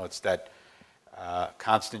that. It's that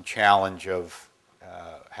constant challenge of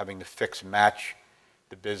having to match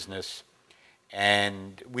the business.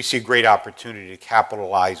 And we see great opportunity to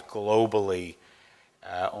capitalize globally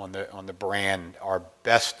on the brand. Our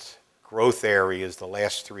best growth areas the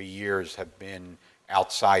last 3 years have been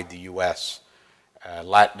outside the U.S.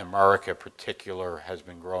 Latin America in particular has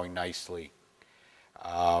been growing nicely.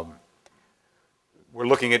 We're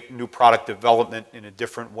looking at new product development in a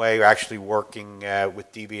different way. We're actually working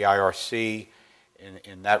with DVIRC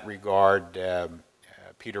in that regard.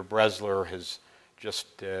 Peter Bresler has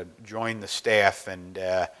just joined the staff, and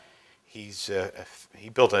he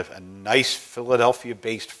built a nice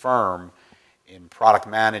Philadelphia-based firm in product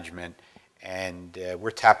management, and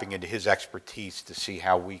we're tapping into his expertise to see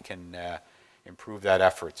how we can improve that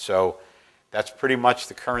effort. So that's pretty much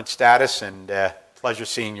the current status, and pleasure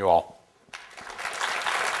seeing you all.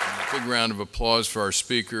 A big round of applause for our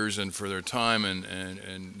speakers and for their time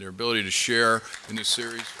and their ability to share in this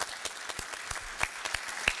series.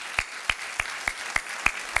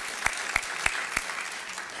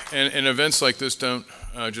 And events like this don't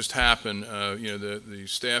just happen. The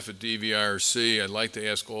staff at DVIRC, I'd like to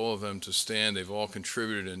ask all of them to stand. They've all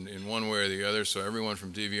contributed in one way or the other. So everyone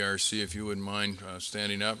from DVIRC, if you wouldn't mind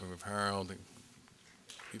standing up, with Harold, the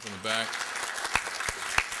people in the back.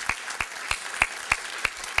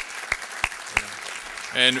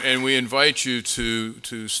 And we invite you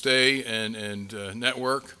to stay and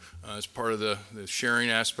network as part of the sharing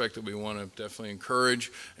aspect that we want to definitely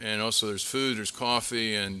encourage. And also there's food, there's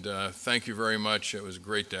coffee, and thank you very much. It was a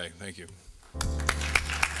great day. Thank you.